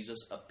that Jesus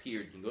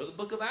appeared. You can go to the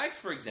book of Acts,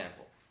 for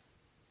example.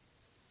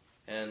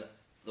 And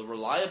the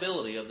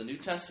reliability of the New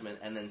Testament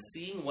and then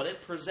seeing what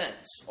it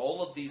presents,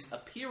 all of these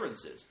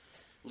appearances,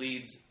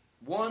 leads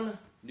one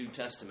New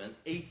Testament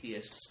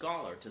atheist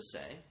scholar to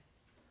say,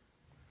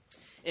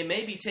 it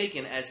may be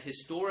taken as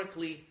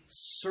historically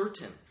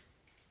certain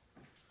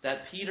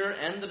that Peter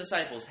and the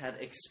disciples had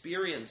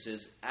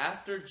experiences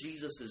after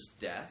Jesus'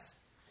 death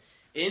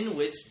in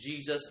which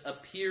Jesus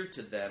appeared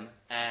to them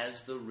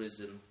as the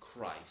risen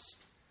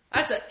Christ.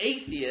 That's an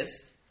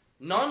atheist,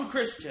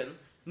 non-Christian,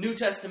 New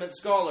Testament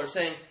scholar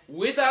saying,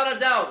 without a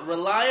doubt,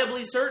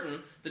 reliably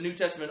certain, the New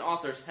Testament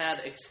authors had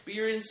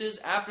experiences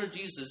after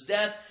Jesus'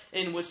 death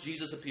in which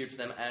Jesus appeared to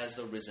them as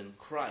the risen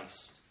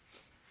Christ.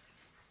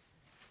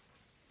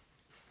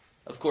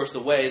 Of course, the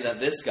way that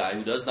this guy,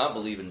 who does not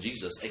believe in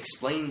Jesus,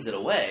 explains it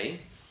away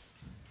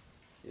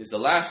is the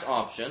last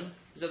option,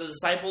 is that the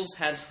disciples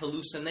had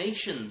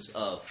hallucinations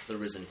of the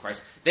risen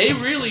Christ. They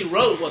really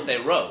wrote what they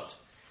wrote,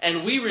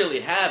 and we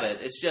really have it.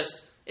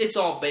 It's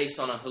all based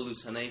on a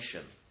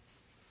hallucination.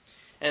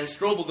 And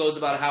Strobel goes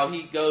about how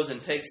he goes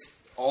and takes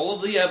all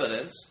of the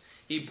evidence,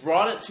 He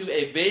brought it to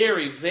a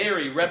very,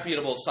 very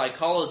reputable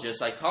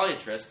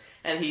psychiatrist,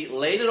 and he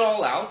laid it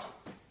all out.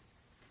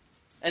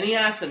 And he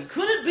asked them,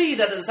 could it be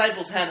that the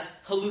disciples had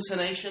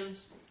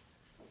hallucinations?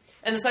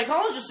 And the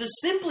psychologist just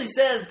simply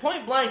said,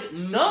 point blank,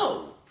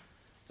 no.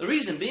 The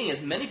reason being,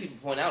 as many people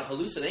point out,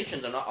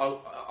 hallucinations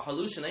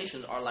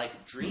are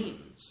like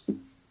dreams.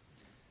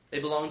 They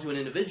belong to an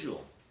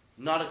individual,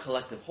 not a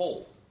collective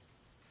whole.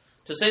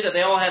 To say that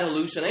they all had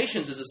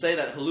hallucinations is to say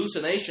that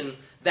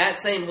that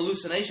same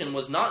hallucination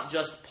was not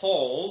just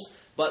Paul's,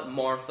 but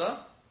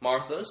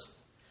Martha's.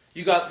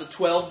 You got the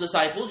 12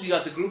 disciples, you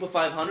got the group of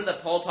 500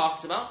 that Paul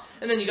talks about,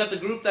 and then you got the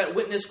group that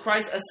witnessed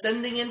Christ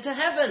ascending into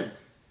heaven.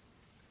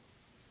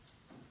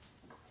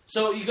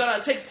 So you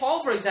got to take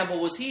Paul, for example.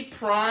 Was he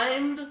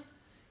primed,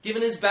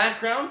 given his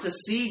background, to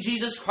see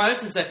Jesus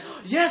Christ and say,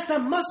 yes,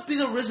 that must be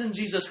the risen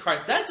Jesus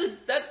Christ?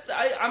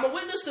 I'm a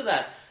witness to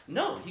that.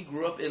 No, he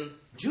grew up in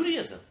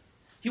Judaism.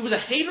 He was a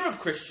hater of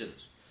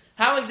Christians.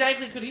 How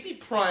exactly could he be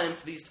primed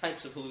for these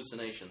types of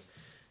hallucinations?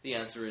 The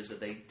answer is that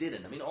they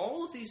didn't. I mean,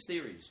 all of these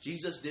theories,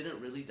 Jesus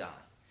didn't really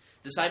die.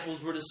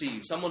 Disciples were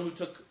deceived. Someone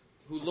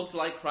who looked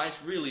like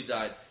Christ really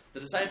died. The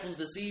disciples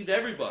deceived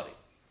everybody.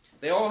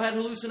 They all had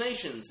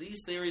hallucinations.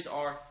 These theories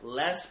are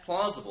less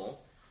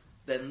plausible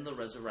than the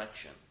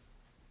resurrection.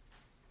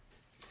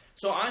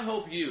 So I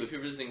hope you, if you're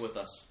visiting with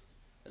us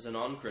as a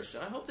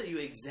non-Christian, I hope that you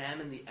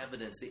examine the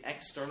evidence, the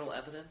external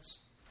evidence.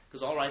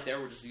 Because all right there,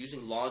 we're just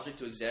using logic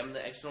to examine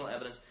the external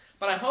evidence.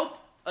 But I hope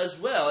as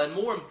well, and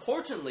more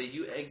importantly,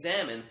 you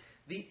examine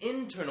the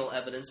internal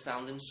evidence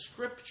found in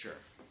Scripture.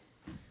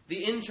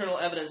 The internal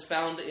evidence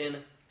found in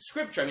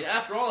Scripture. I mean,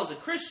 after all, as a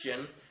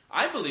Christian,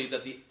 I believe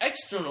that the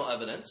external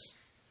evidence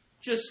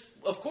just,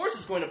 of course,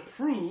 is going to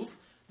prove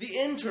the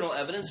internal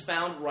evidence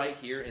found right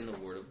here in the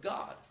Word of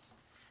God.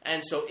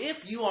 And so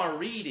if you are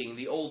reading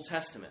the Old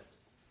Testament,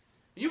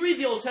 you read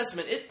the Old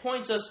Testament, it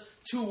points us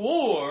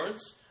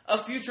towards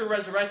a future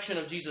resurrection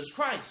of Jesus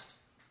Christ.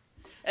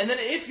 And then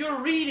if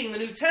you're reading the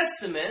New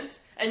Testament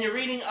and you're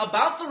reading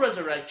about the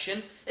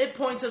resurrection, it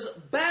points us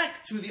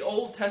back to the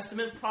Old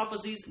Testament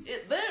prophecies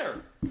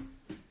there.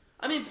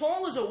 I mean,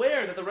 Paul is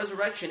aware that the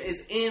resurrection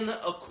is in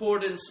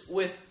accordance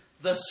with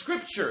the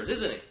Scriptures,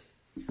 isn't he?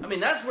 I mean,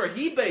 that's where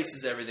he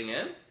bases everything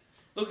in.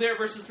 Look there at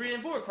verses 3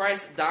 and 4.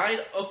 Christ died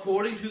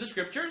according to the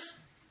Scriptures,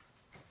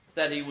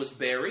 that he was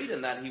buried,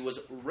 and that he was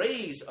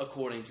raised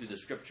according to the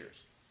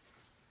Scriptures.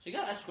 So you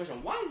got to ask the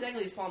question, why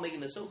exactly is Paul making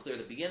this so clear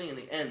at the beginning and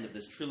the end of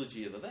this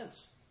trilogy of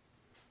events?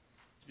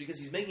 It's because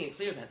he's making it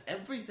clear that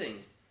everything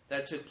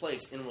that took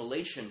place in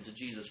relation to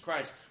Jesus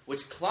Christ,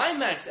 which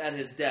climaxed at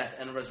his death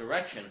and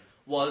resurrection,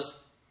 was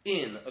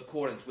in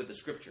accordance with the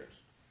Scriptures.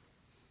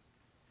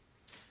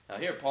 Now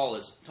here Paul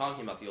is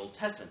talking about the Old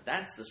Testament.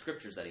 That's the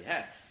Scriptures that he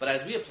had. But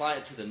as we apply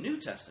it to the New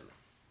Testament,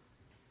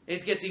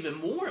 it gets even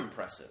more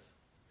impressive.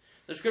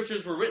 The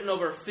Scriptures were written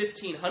over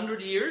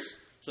 1,500 years.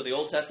 So the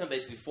Old Testament,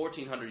 basically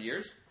 1,400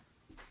 years,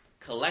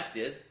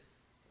 collected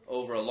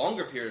over a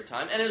longer period of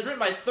time. And it was written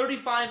by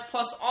 35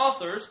 plus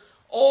authors,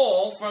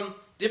 all from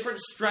different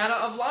strata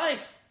of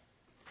life.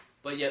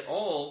 But yet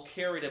all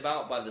carried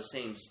about by the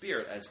same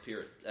Spirit, as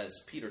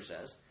Peter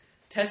says,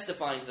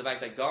 testifying to the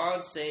fact that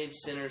God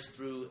saves sinners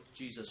through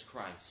Jesus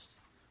Christ.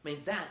 I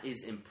mean, that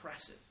is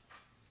impressive.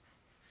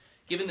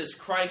 Given this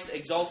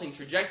Christ-exalting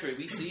trajectory,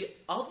 we see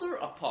other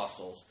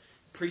apostles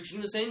preaching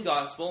the same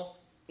gospel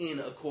in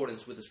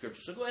accordance with the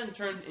Scripture. So go ahead and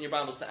turn in your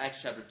Bibles to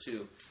Acts chapter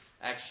 2.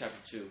 Acts chapter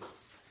 2.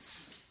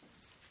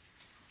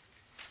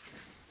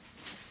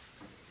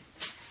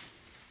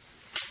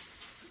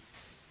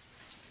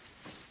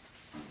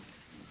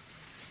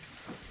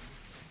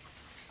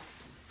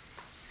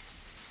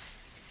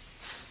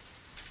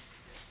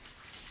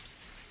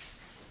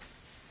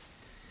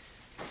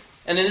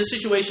 And in this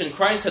situation,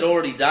 Christ had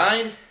already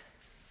died.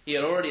 He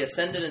had already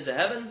ascended into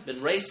heaven,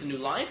 been raised to new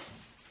life.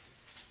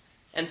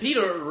 And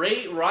Peter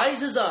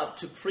rises up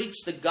to preach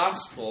the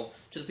gospel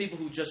to the people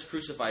who just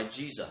crucified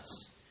Jesus.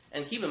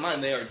 And keep in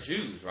mind, they are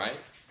Jews, right?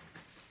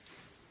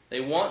 They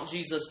want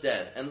Jesus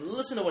dead. And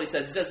listen to what he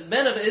says. He says,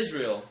 Men of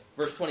Israel,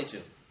 verse 22.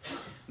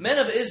 Men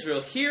of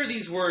Israel, hear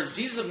these words.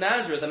 Jesus of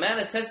Nazareth, a man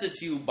attested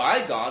to you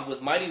by God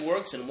with mighty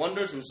works and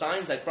wonders and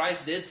signs that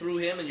Christ did through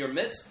him in your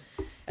midst.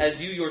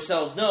 As you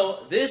yourselves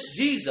know, this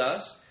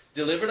Jesus,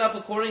 delivered up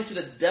according to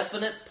the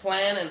definite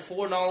plan and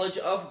foreknowledge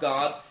of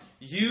God,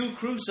 you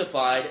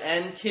crucified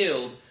and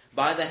killed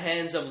by the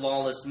hands of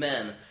lawless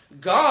men.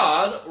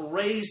 God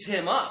raised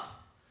him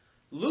up,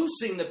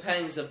 loosing the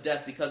pangs of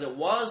death, because it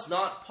was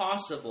not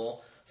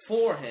possible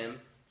for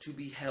him to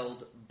be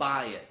held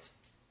by it.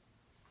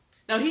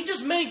 Now, he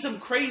just made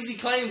some crazy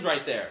claims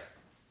right there.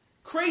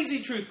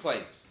 Crazy truth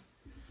claims.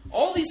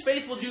 All these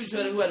faithful Jews who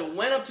had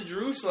went up to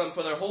Jerusalem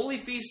for their holy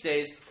feast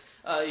days,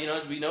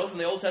 as we know from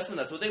the Old Testament,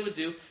 that's what they would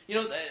do.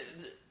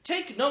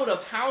 Take note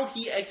of how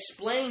he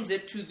explains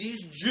it to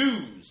these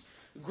Jews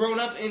grown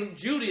up in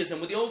Judaism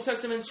with the Old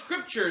Testament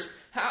Scriptures.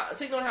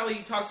 Take note how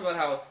he talks about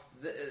how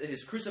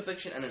his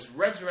crucifixion and his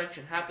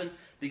resurrection happened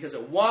because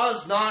it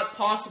was not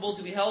possible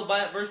to be held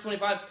by it. Verse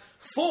 25,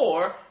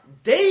 for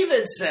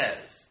David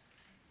says,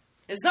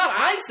 It's not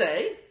I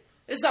say.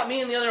 It's not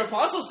me and the other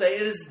apostles say.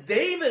 It is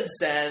David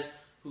says,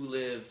 who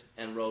lived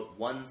and wrote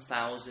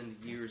 1,000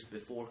 years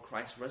before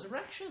Christ's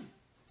resurrection.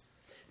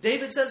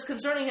 David says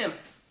concerning him,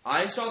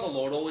 I saw the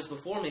Lord always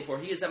before me, for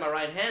he is at my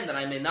right hand, that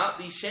I may not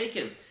be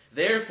shaken.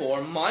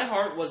 Therefore my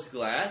heart was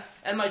glad,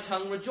 and my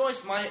tongue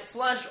rejoiced. My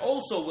flesh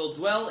also will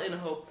dwell in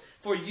hope.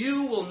 For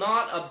you will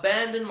not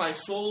abandon my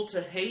soul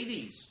to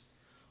Hades,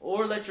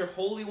 or let your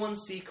Holy One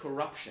see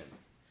corruption.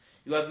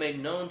 You have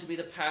made known to me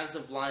the paths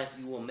of life.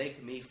 You will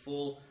make me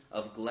full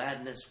of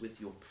gladness with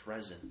your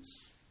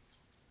presence.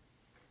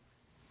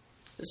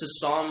 This is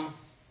Psalm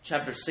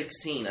chapter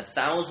 16,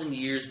 1,000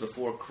 years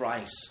before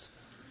Christ.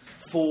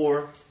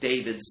 For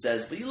David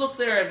says, but you look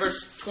there at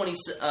verse 20.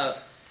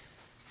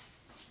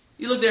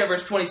 You look there at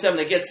verse 27.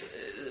 It gets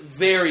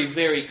very,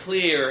 very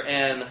clear,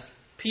 and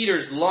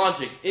Peter's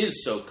logic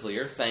is so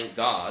clear. Thank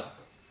God.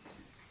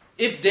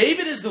 If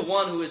David is the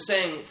one who is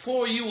saying,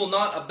 for you will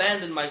not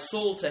abandon my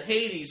soul to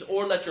Hades,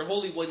 or let your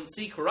Holy One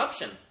see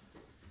corruption,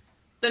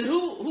 then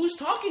who's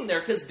talking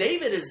there? Because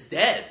David is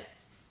dead.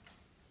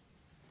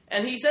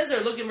 And he says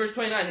there, look in verse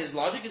 29, his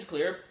logic is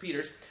clear,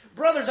 Peter's,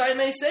 brothers, I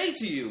may say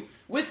to you,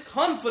 with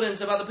confidence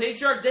about the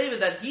patriarch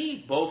David, that he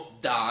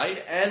both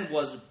died and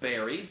was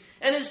buried,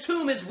 and his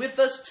tomb is with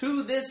us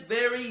to this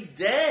very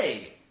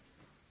day.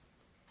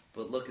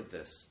 But look at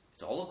this.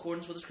 It's all in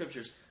accordance with the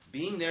Scriptures.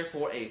 Being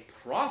therefore a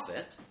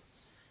prophet,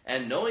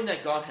 and knowing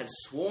that God had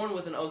sworn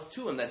with an oath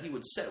to him that he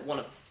would set one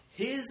of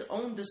his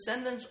own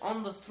descendants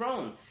on the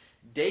throne,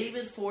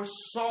 David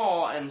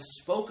foresaw and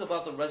spoke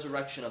about the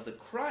resurrection of the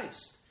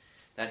Christ,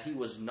 that he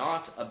was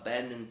not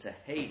abandoned to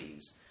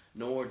Hades,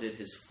 nor did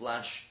his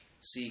flesh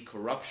see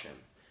corruption.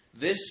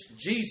 This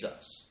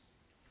Jesus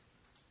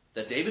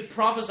that David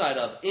prophesied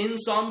of in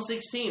Psalm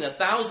 16,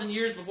 1,000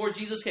 years before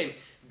Jesus came,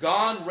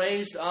 God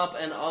raised up,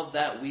 and of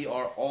that we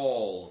are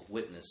all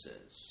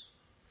witnesses.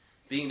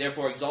 Being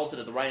therefore exalted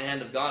at the right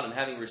hand of God, and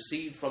having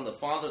received from the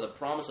Father the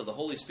promise of the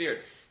Holy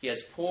Spirit, he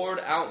has poured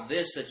out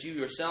this that you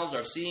yourselves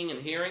are seeing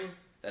and hearing,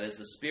 that is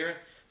the Spirit.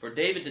 For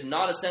David did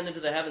not ascend into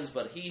the heavens,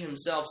 but he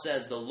himself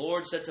says, the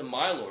Lord said to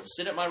my Lord,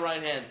 sit at my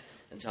right hand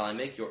until I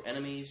make your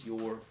enemies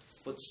your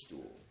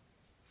footstool.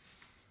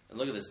 And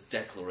look at this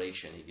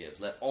declaration he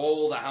gives. Let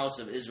all the house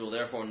of Israel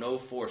therefore know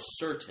for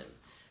certain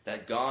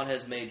that God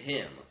has made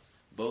him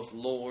both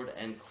Lord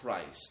and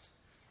Christ,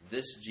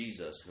 this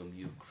Jesus whom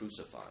you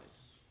crucified.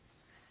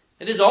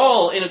 It is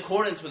all in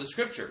accordance with the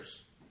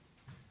Scriptures.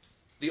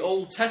 The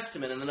Old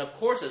Testament, and then of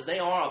course as they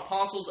are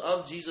apostles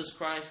of Jesus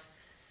Christ,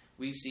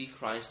 we see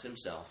Christ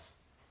himself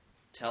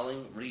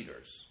telling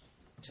readers,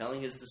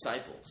 telling his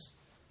disciples,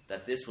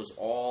 that this was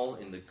all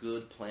in the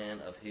good plan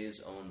of his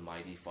own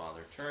mighty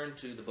Father. Turn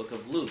to the book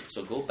of Luke.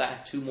 So go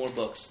back 2 more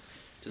books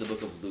to the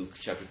book of Luke,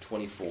 chapter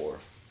 24.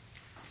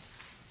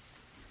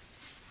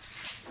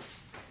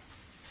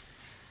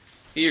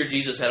 Here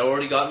Jesus had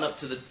already gotten up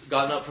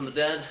from the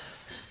dead.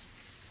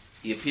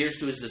 He appears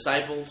to his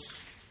disciples,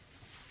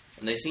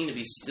 and they seem to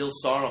be still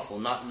sorrowful,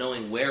 not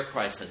knowing where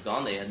Christ had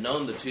gone. They had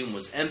known the tomb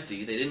was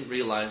empty. They didn't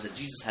realize that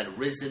Jesus had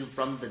risen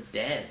from the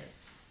dead.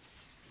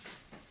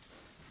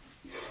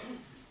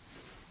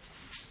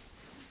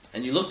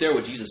 And you look there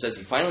what Jesus says.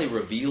 He finally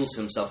reveals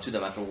himself to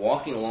them after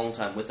walking a long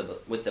time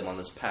with them on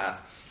this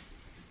path.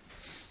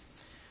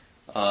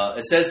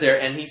 It says there,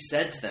 and he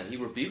said to them, he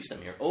rebukes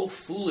them here, O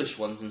foolish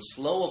ones, and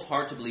slow of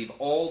heart to believe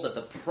all that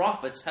the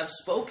prophets have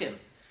spoken.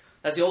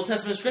 That's the Old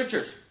Testament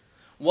Scriptures.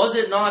 Was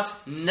it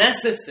not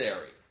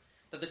necessary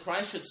that the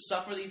Christ should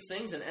suffer these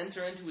things and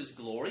enter into his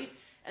glory?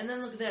 And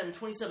then look at that in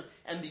 27.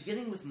 And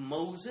beginning with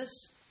Moses,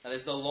 that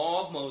is the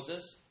law of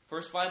Moses,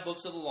 first 5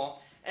 books of the law,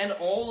 and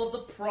all of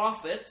the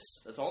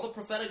prophets, that's all the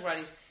prophetic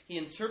writings, he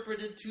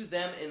interpreted to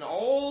them in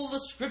all the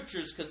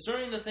Scriptures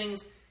concerning the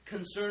things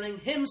concerning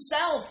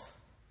himself.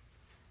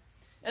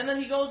 And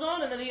then he goes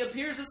on, and then he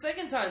appears a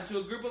second time to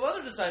a group of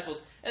other disciples.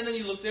 And then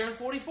you look there in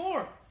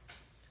 44.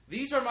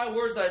 These are my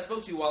words that I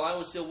spoke to you while I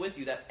was still with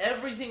you, that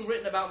everything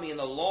written about me in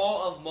the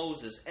law of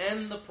Moses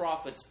and the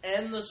prophets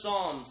and the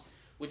Psalms,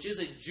 which is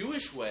a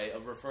Jewish way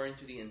of referring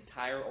to the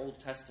entire Old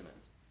Testament.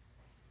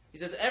 He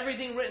says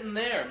everything written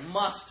there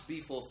must be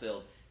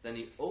fulfilled. Then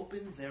he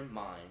opened their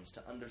minds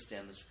to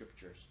understand the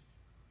Scriptures.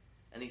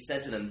 And he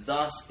said to them,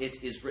 thus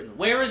it is written.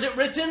 Where is it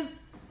written?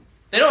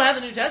 They don't have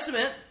the New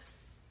Testament.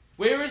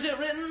 Where is it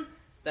written?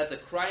 That the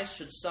Christ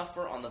should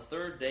suffer on the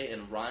 3rd day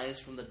and rise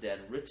from the dead,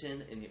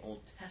 written in the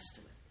Old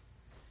Testament.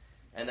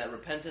 And that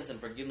repentance and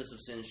forgiveness of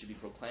sins should be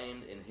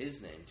proclaimed in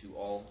his name to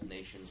all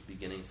nations,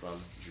 beginning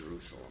from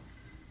Jerusalem.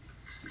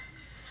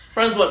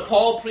 Friends, what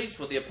Paul preached,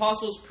 what the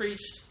apostles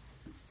preached,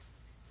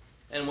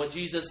 and what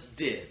Jesus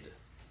did,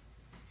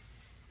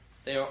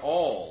 they are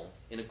all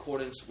in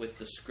accordance with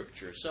the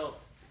Scriptures. So,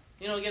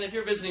 again, if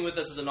you're visiting with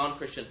us as a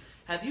non-Christian,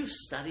 have you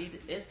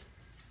studied it?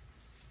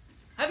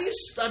 Have you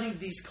studied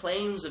these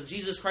claims of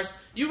Jesus Christ?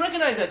 You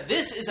recognize that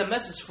this is a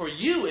message for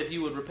you if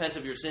you would repent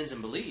of your sins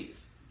and believe.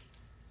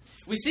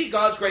 We see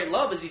God's great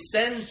love as he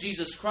sends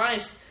Jesus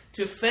Christ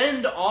to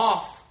fend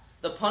off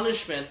the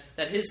punishment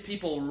that his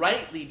people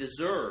rightly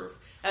deserve.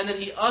 And then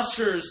he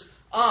ushers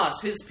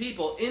us, his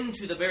people,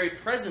 into the very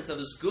presence of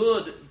his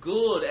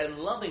good and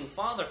loving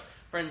Father.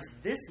 Friends,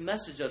 this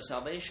message of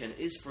salvation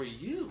is for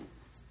you.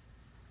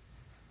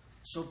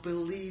 So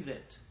believe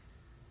it.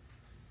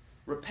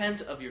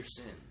 Repent of your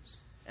sins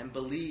and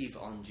believe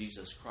on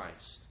Jesus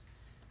Christ.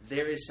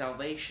 There is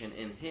salvation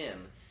in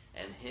him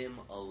and him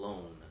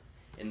alone,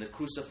 in the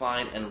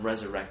crucified and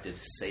resurrected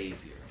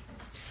Savior.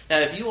 Now,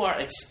 if you are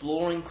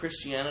exploring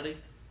Christianity,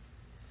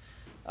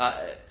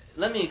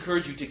 let me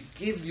encourage you to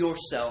give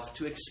yourself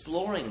to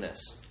exploring this,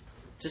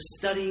 to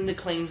studying the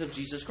claims of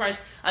Jesus Christ.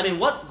 I mean,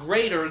 what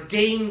greater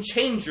game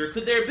changer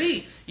could there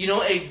be? You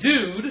know, a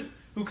dude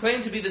who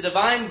claimed to be the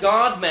divine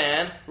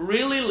God-man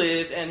really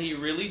lived and he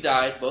really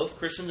died. Both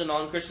Christians and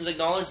non-Christians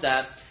acknowledge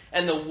that.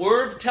 And the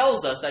Word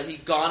tells us that he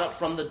got up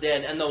from the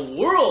dead. And the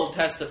world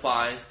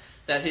testifies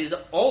that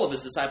all of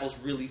his disciples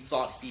really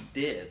thought he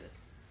did.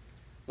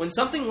 When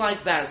something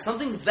like that,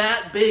 something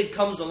that big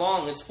comes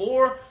along, it's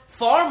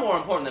far more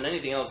important than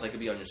anything else that could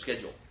be on your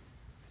schedule.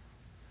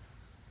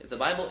 If the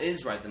Bible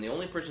is right, then the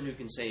only person who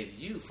can save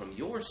you from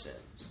your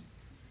sins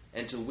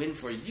and to win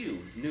for you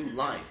new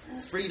life,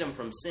 freedom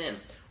from sin,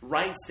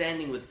 right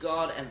standing with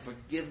God and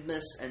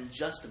forgiveness and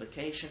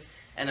justification,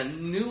 and a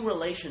new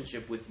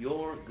relationship with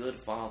your good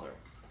Father,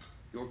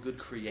 your good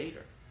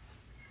Creator,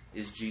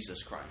 is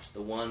Jesus Christ,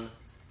 the one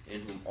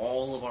in whom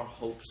all of our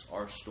hopes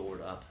are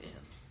stored up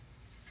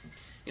in.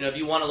 You know, if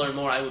you want to learn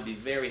more, I would be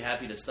very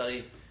happy to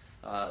study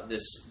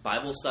this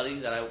Bible study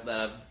that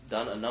I've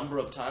done a number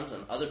of times,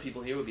 and other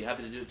people here would be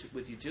happy to do it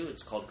with you too.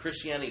 It's called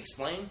Christianity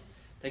Explained.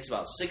 It takes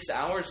about 6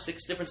 hours,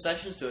 6 different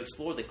sessions to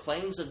explore the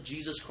claims of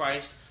Jesus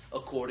Christ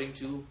according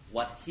to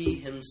what he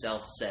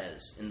himself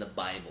says in the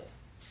Bible.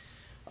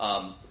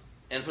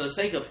 And for the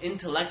sake of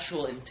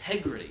intellectual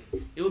integrity,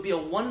 it would be a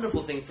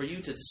wonderful thing for you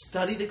to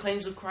study the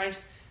claims of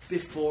Christ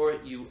before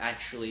you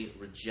actually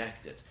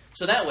reject it.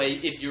 So that way,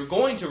 if you're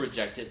going to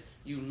reject it,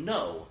 you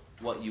know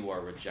what you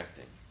are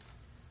rejecting.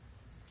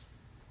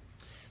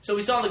 So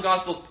we saw the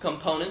gospel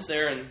components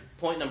there in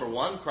point number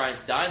 1.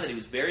 Christ died, that he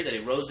was buried, that he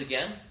rose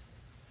again.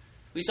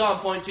 We saw in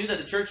point 2 that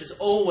the church has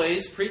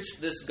always preached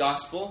this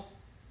gospel,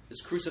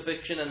 his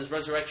crucifixion and his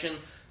resurrection.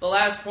 The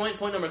last point,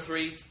 point number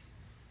 3,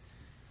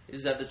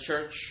 is that the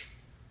church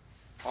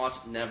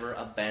ought never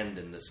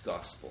abandon this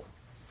gospel.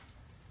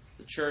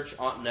 The church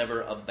ought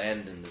never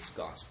abandon this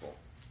gospel.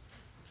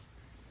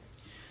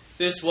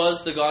 This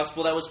was the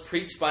gospel that was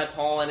preached by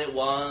Paul, and it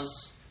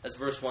was, as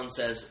verse 1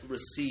 says,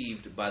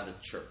 received by the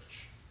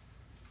church.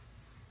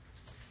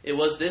 It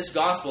was this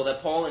gospel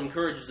that Paul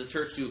encourages the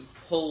church to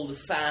hold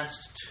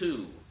fast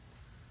to.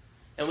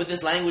 And with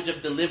this language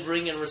of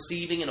delivering and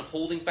receiving and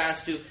holding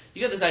fast to, you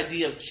get this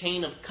idea of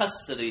chain of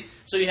custody.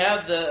 So you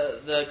have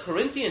the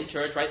Corinthian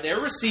church, right?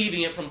 They're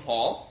receiving it from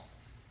Paul.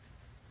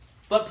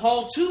 But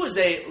Paul, too, is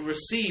a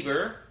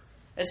receiver,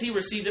 as he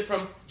received it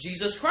from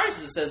Jesus Christ,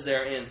 as it says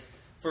there in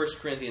 1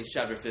 Corinthians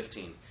chapter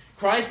 15.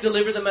 Christ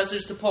delivered the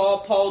message to Paul.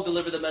 Paul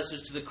delivered the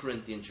message to the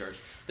Corinthian church.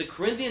 The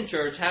Corinthian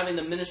church, having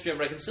the ministry of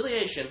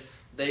reconciliation,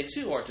 they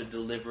too are to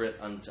deliver it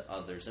unto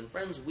others. And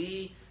friends,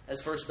 we,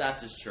 as First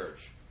Baptist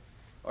Church,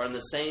 are in the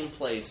same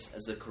place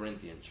as the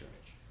Corinthian church.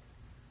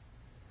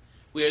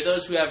 We are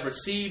those who have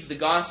received the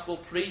gospel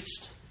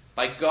preached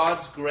by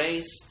God's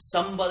grace.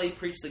 Somebody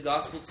preached the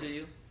gospel to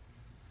you.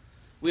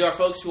 We are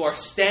folks who are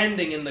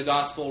standing in the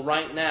gospel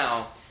right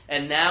now,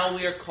 and now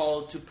we are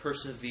called to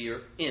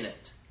persevere in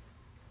it.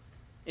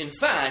 In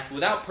fact,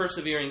 without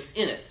persevering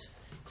in it,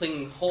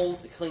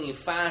 clinging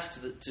fast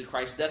to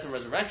Christ's death and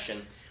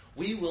resurrection,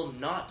 we will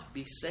not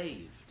be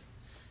saved.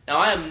 Now,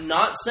 I am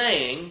not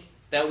saying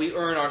that we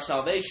earn our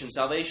salvation.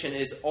 Salvation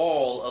is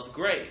all of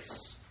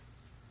grace.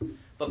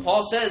 But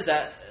Paul says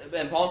that,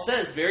 and Paul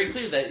says very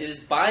clearly that it is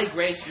by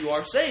grace you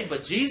are saved.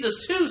 But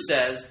Jesus too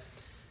says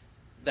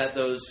that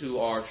those who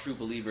are true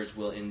believers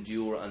will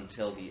endure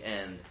until the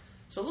end.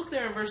 So look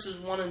there in verses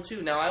 1 and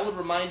 2. Now I would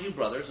remind you,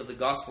 brothers, of the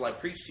gospel I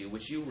preached to you,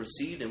 which you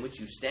received, in which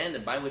you stand,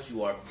 and by which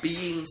you are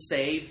being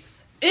saved,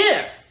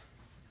 if,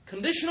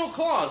 conditional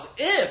clause,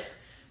 if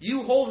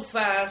you hold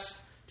fast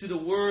to the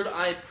word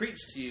I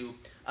preached to you,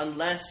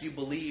 unless you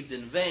believed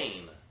in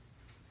vain.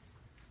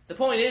 The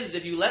point is,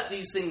 if you let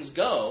these things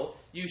go,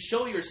 you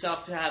show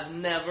yourself to have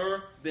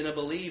never been a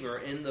believer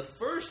in the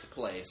first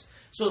place.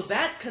 So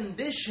that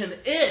condition,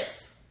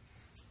 if,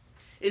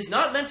 is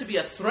not meant to be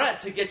a threat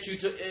to get you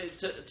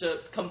to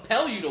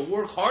compel you to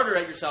work harder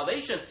at your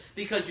salvation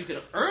because you can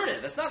earn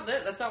it. That's not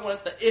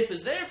what the if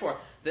is there for.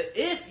 The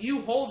if you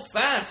hold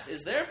fast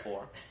is there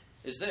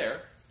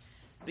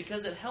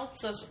because it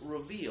helps us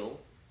reveal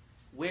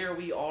where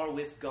we are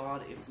with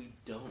God if we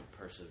don't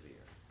persevere.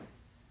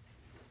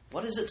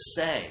 What does it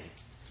say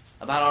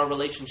about our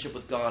relationship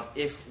with God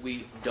if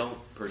we don't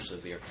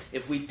persevere?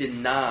 If we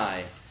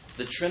deny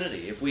the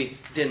Trinity, if we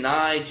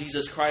deny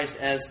Jesus Christ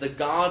as the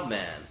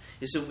God-man,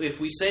 if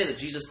we say that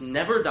Jesus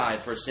never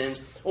died for sins,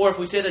 or if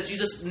we say that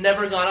Jesus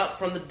never got up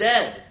from the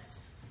dead.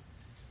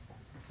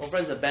 Well,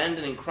 friends,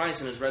 abandoning Christ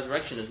and his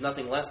resurrection is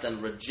nothing less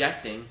than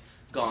rejecting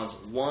God's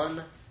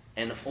one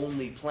and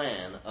only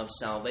plan of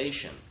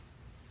salvation.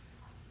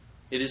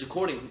 It is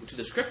according to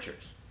the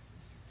Scriptures.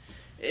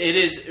 It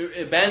is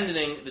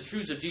abandoning the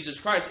truths of Jesus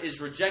Christ, is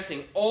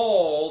rejecting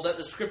all that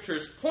the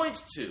Scriptures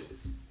point to.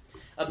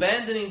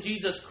 Abandoning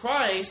Jesus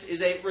Christ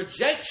is a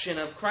rejection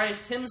of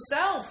Christ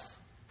himself.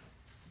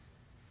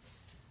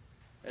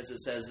 As it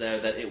says there,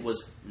 that it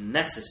was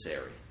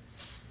necessary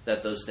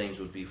that those things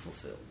would be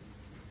fulfilled.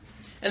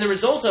 And the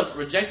result of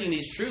rejecting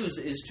these truths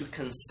is to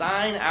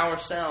consign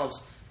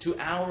ourselves to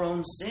our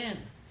own sin.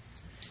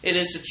 It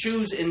is to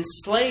choose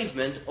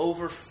enslavement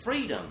over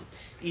freedom,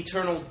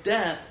 eternal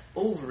death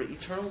over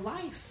eternal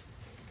life.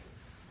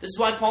 This is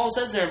why Paul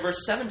says there in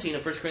verse 17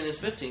 of 1 Corinthians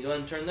 15. Go ahead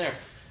and turn there.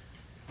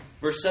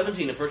 Verse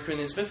 17 of 1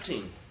 Corinthians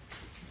 15.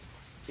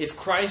 If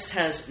Christ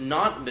has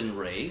not been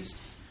raised,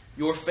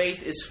 your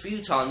faith is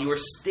futile and you are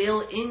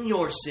still in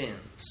your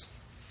sins.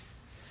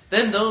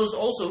 Then those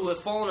also who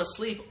have fallen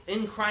asleep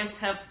in Christ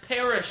have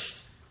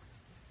perished.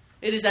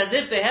 It is as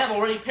if they have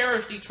already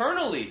perished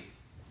eternally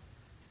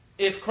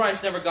if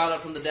Christ never got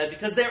up from the dead,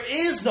 because there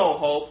is no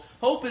hope.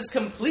 Hope is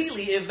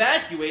completely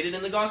evacuated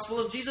in the gospel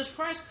of Jesus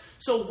Christ.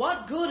 So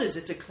what good is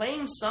it to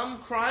claim some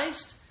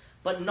Christ,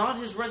 but not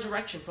his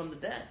resurrection from the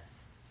dead?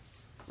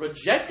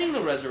 Rejecting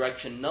the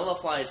resurrection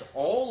nullifies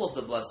all of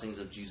the blessings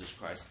of Jesus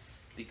Christ,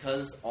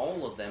 because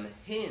all of them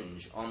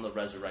hinge on the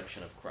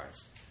resurrection of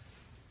Christ.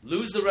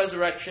 Lose the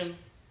resurrection,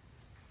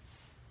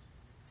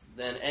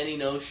 then any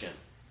notion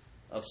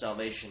of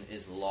salvation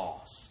is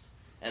lost.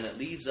 And it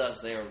leaves us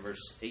there in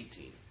verse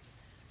 18,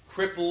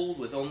 crippled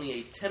with only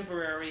a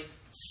temporary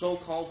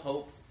so-called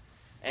hope,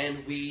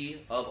 and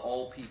we of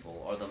all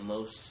people are the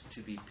most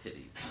to be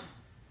pitied.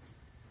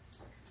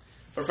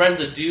 For friends,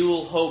 the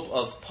dual hope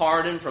of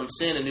pardon from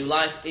sin and new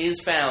life is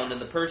found in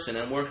the person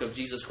and work of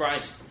Jesus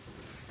Christ.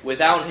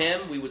 Without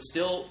him, we would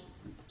still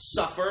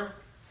suffer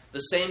the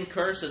same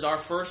curse as our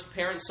first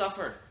parents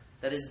suffered,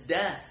 that is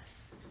death.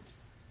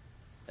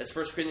 As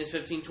 1 Corinthians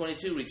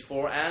 15:22 reads,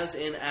 for as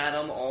in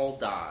Adam all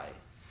die,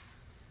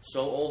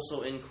 so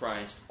also in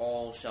Christ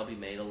all shall be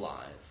made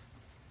alive.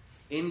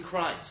 In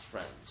Christ,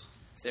 friends,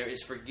 there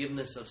is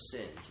forgiveness of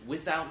sins.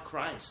 Without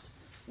Christ,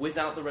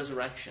 without the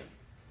resurrection,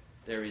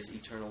 there is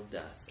eternal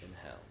death in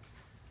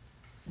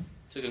hell.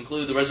 To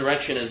conclude, the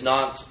resurrection is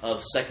not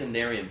of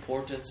secondary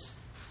importance.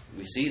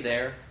 We see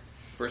there,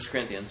 1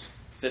 Corinthians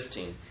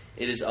 15,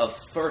 it is of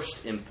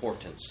first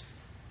importance.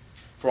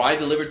 For I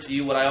delivered to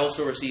you what I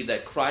also received,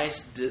 that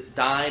Christ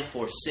died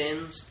for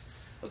sins,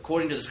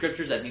 according to the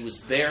Scriptures, that he was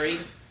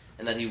buried,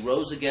 and that he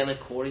rose again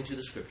according to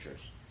the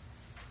Scriptures.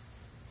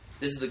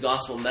 This is the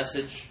gospel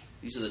message.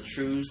 These are the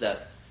truths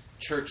that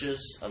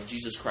churches of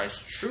Jesus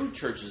Christ, true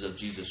churches of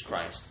Jesus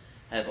Christ,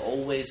 have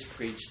always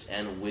preached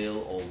and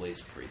will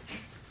always preach.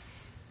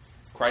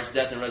 Christ's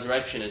death and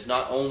resurrection is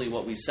not only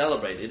what we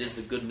celebrate, it is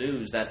the good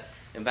news that,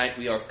 in fact,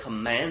 we are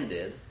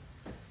commanded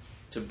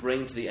to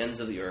bring to the ends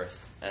of the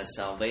earth, as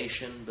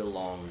salvation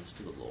belongs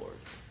to the Lord.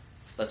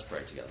 Let's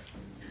pray together.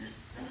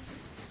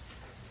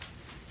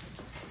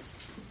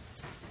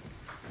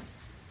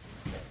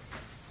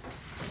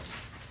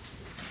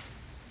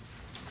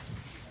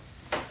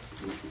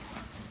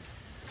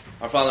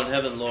 Our Father in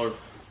heaven, Lord,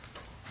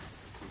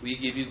 we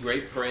give you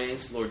great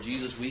praise. Lord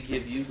Jesus, we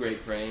give you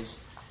great praise.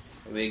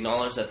 And we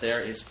acknowledge that there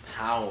is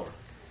power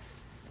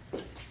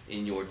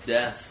in your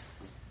death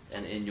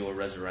and in your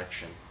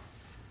resurrection.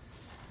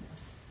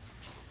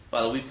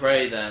 Father, we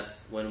pray that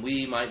when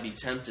we might be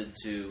tempted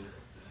to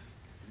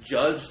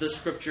judge the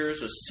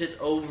Scriptures or sit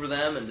over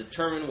them and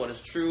determine what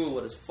is true or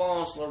what is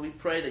false, Lord, we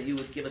pray that you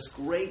would give us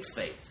great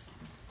faith.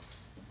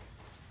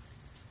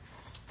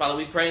 Father,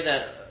 we pray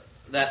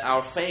that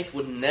our faith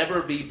would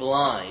never be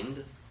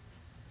blind,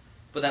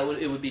 but that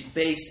it would be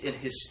based in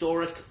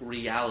historic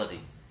reality.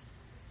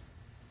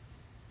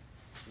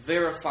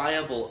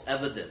 Verifiable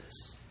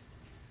evidence.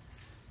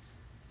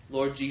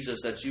 Lord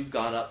Jesus, that you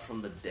got up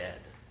from the dead.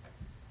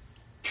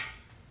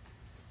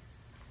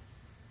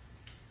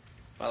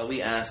 Father,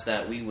 we ask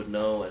that we would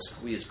know, as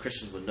we as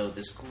Christians would know,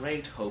 this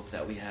great hope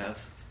that we have.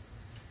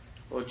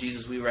 Lord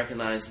Jesus, we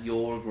recognize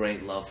your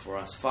great love for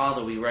us.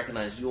 Father, we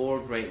recognize your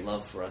great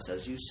love for us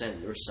as you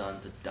sent your Son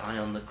to die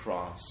on the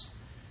cross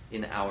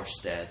in our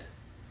stead.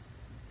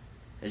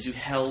 As you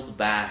held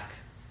back,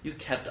 you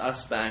kept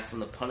us back from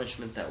the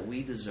punishment that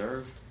we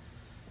deserved,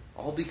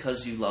 all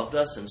because you loved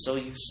us, and so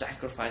you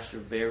sacrificed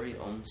your very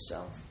own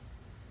self.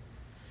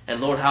 And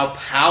Lord, how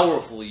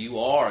powerful you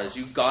are as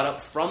you got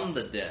up from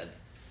the dead.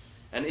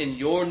 And in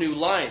your new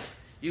life,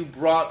 you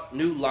brought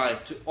new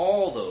life to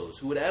all those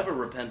who would ever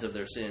repent of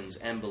their sins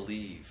and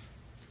believe.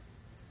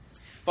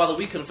 Father,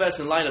 we confess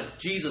in light of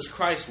Jesus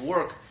Christ's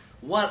work,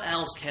 what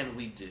else can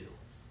we do?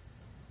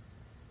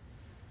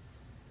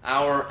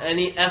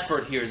 Any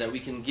effort here that we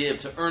can give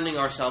to earning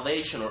our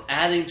salvation or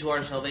adding to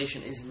our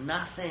salvation is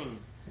nothing.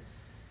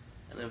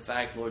 And in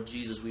fact, Lord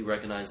Jesus, we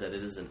recognize that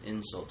it is an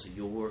insult to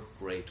your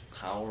great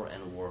power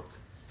and work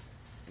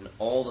and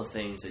all the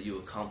things that you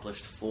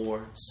accomplished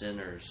for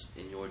sinners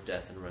in your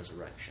death and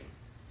resurrection.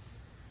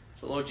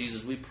 So Lord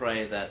Jesus, we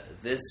pray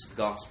that this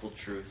gospel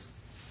truth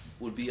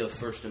would be of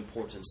first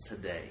importance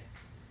today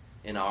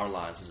in our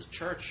lives as a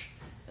church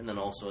and then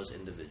also as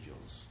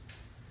individuals.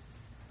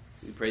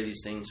 We pray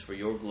these things for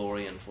your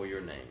glory and for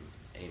your name.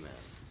 Amen.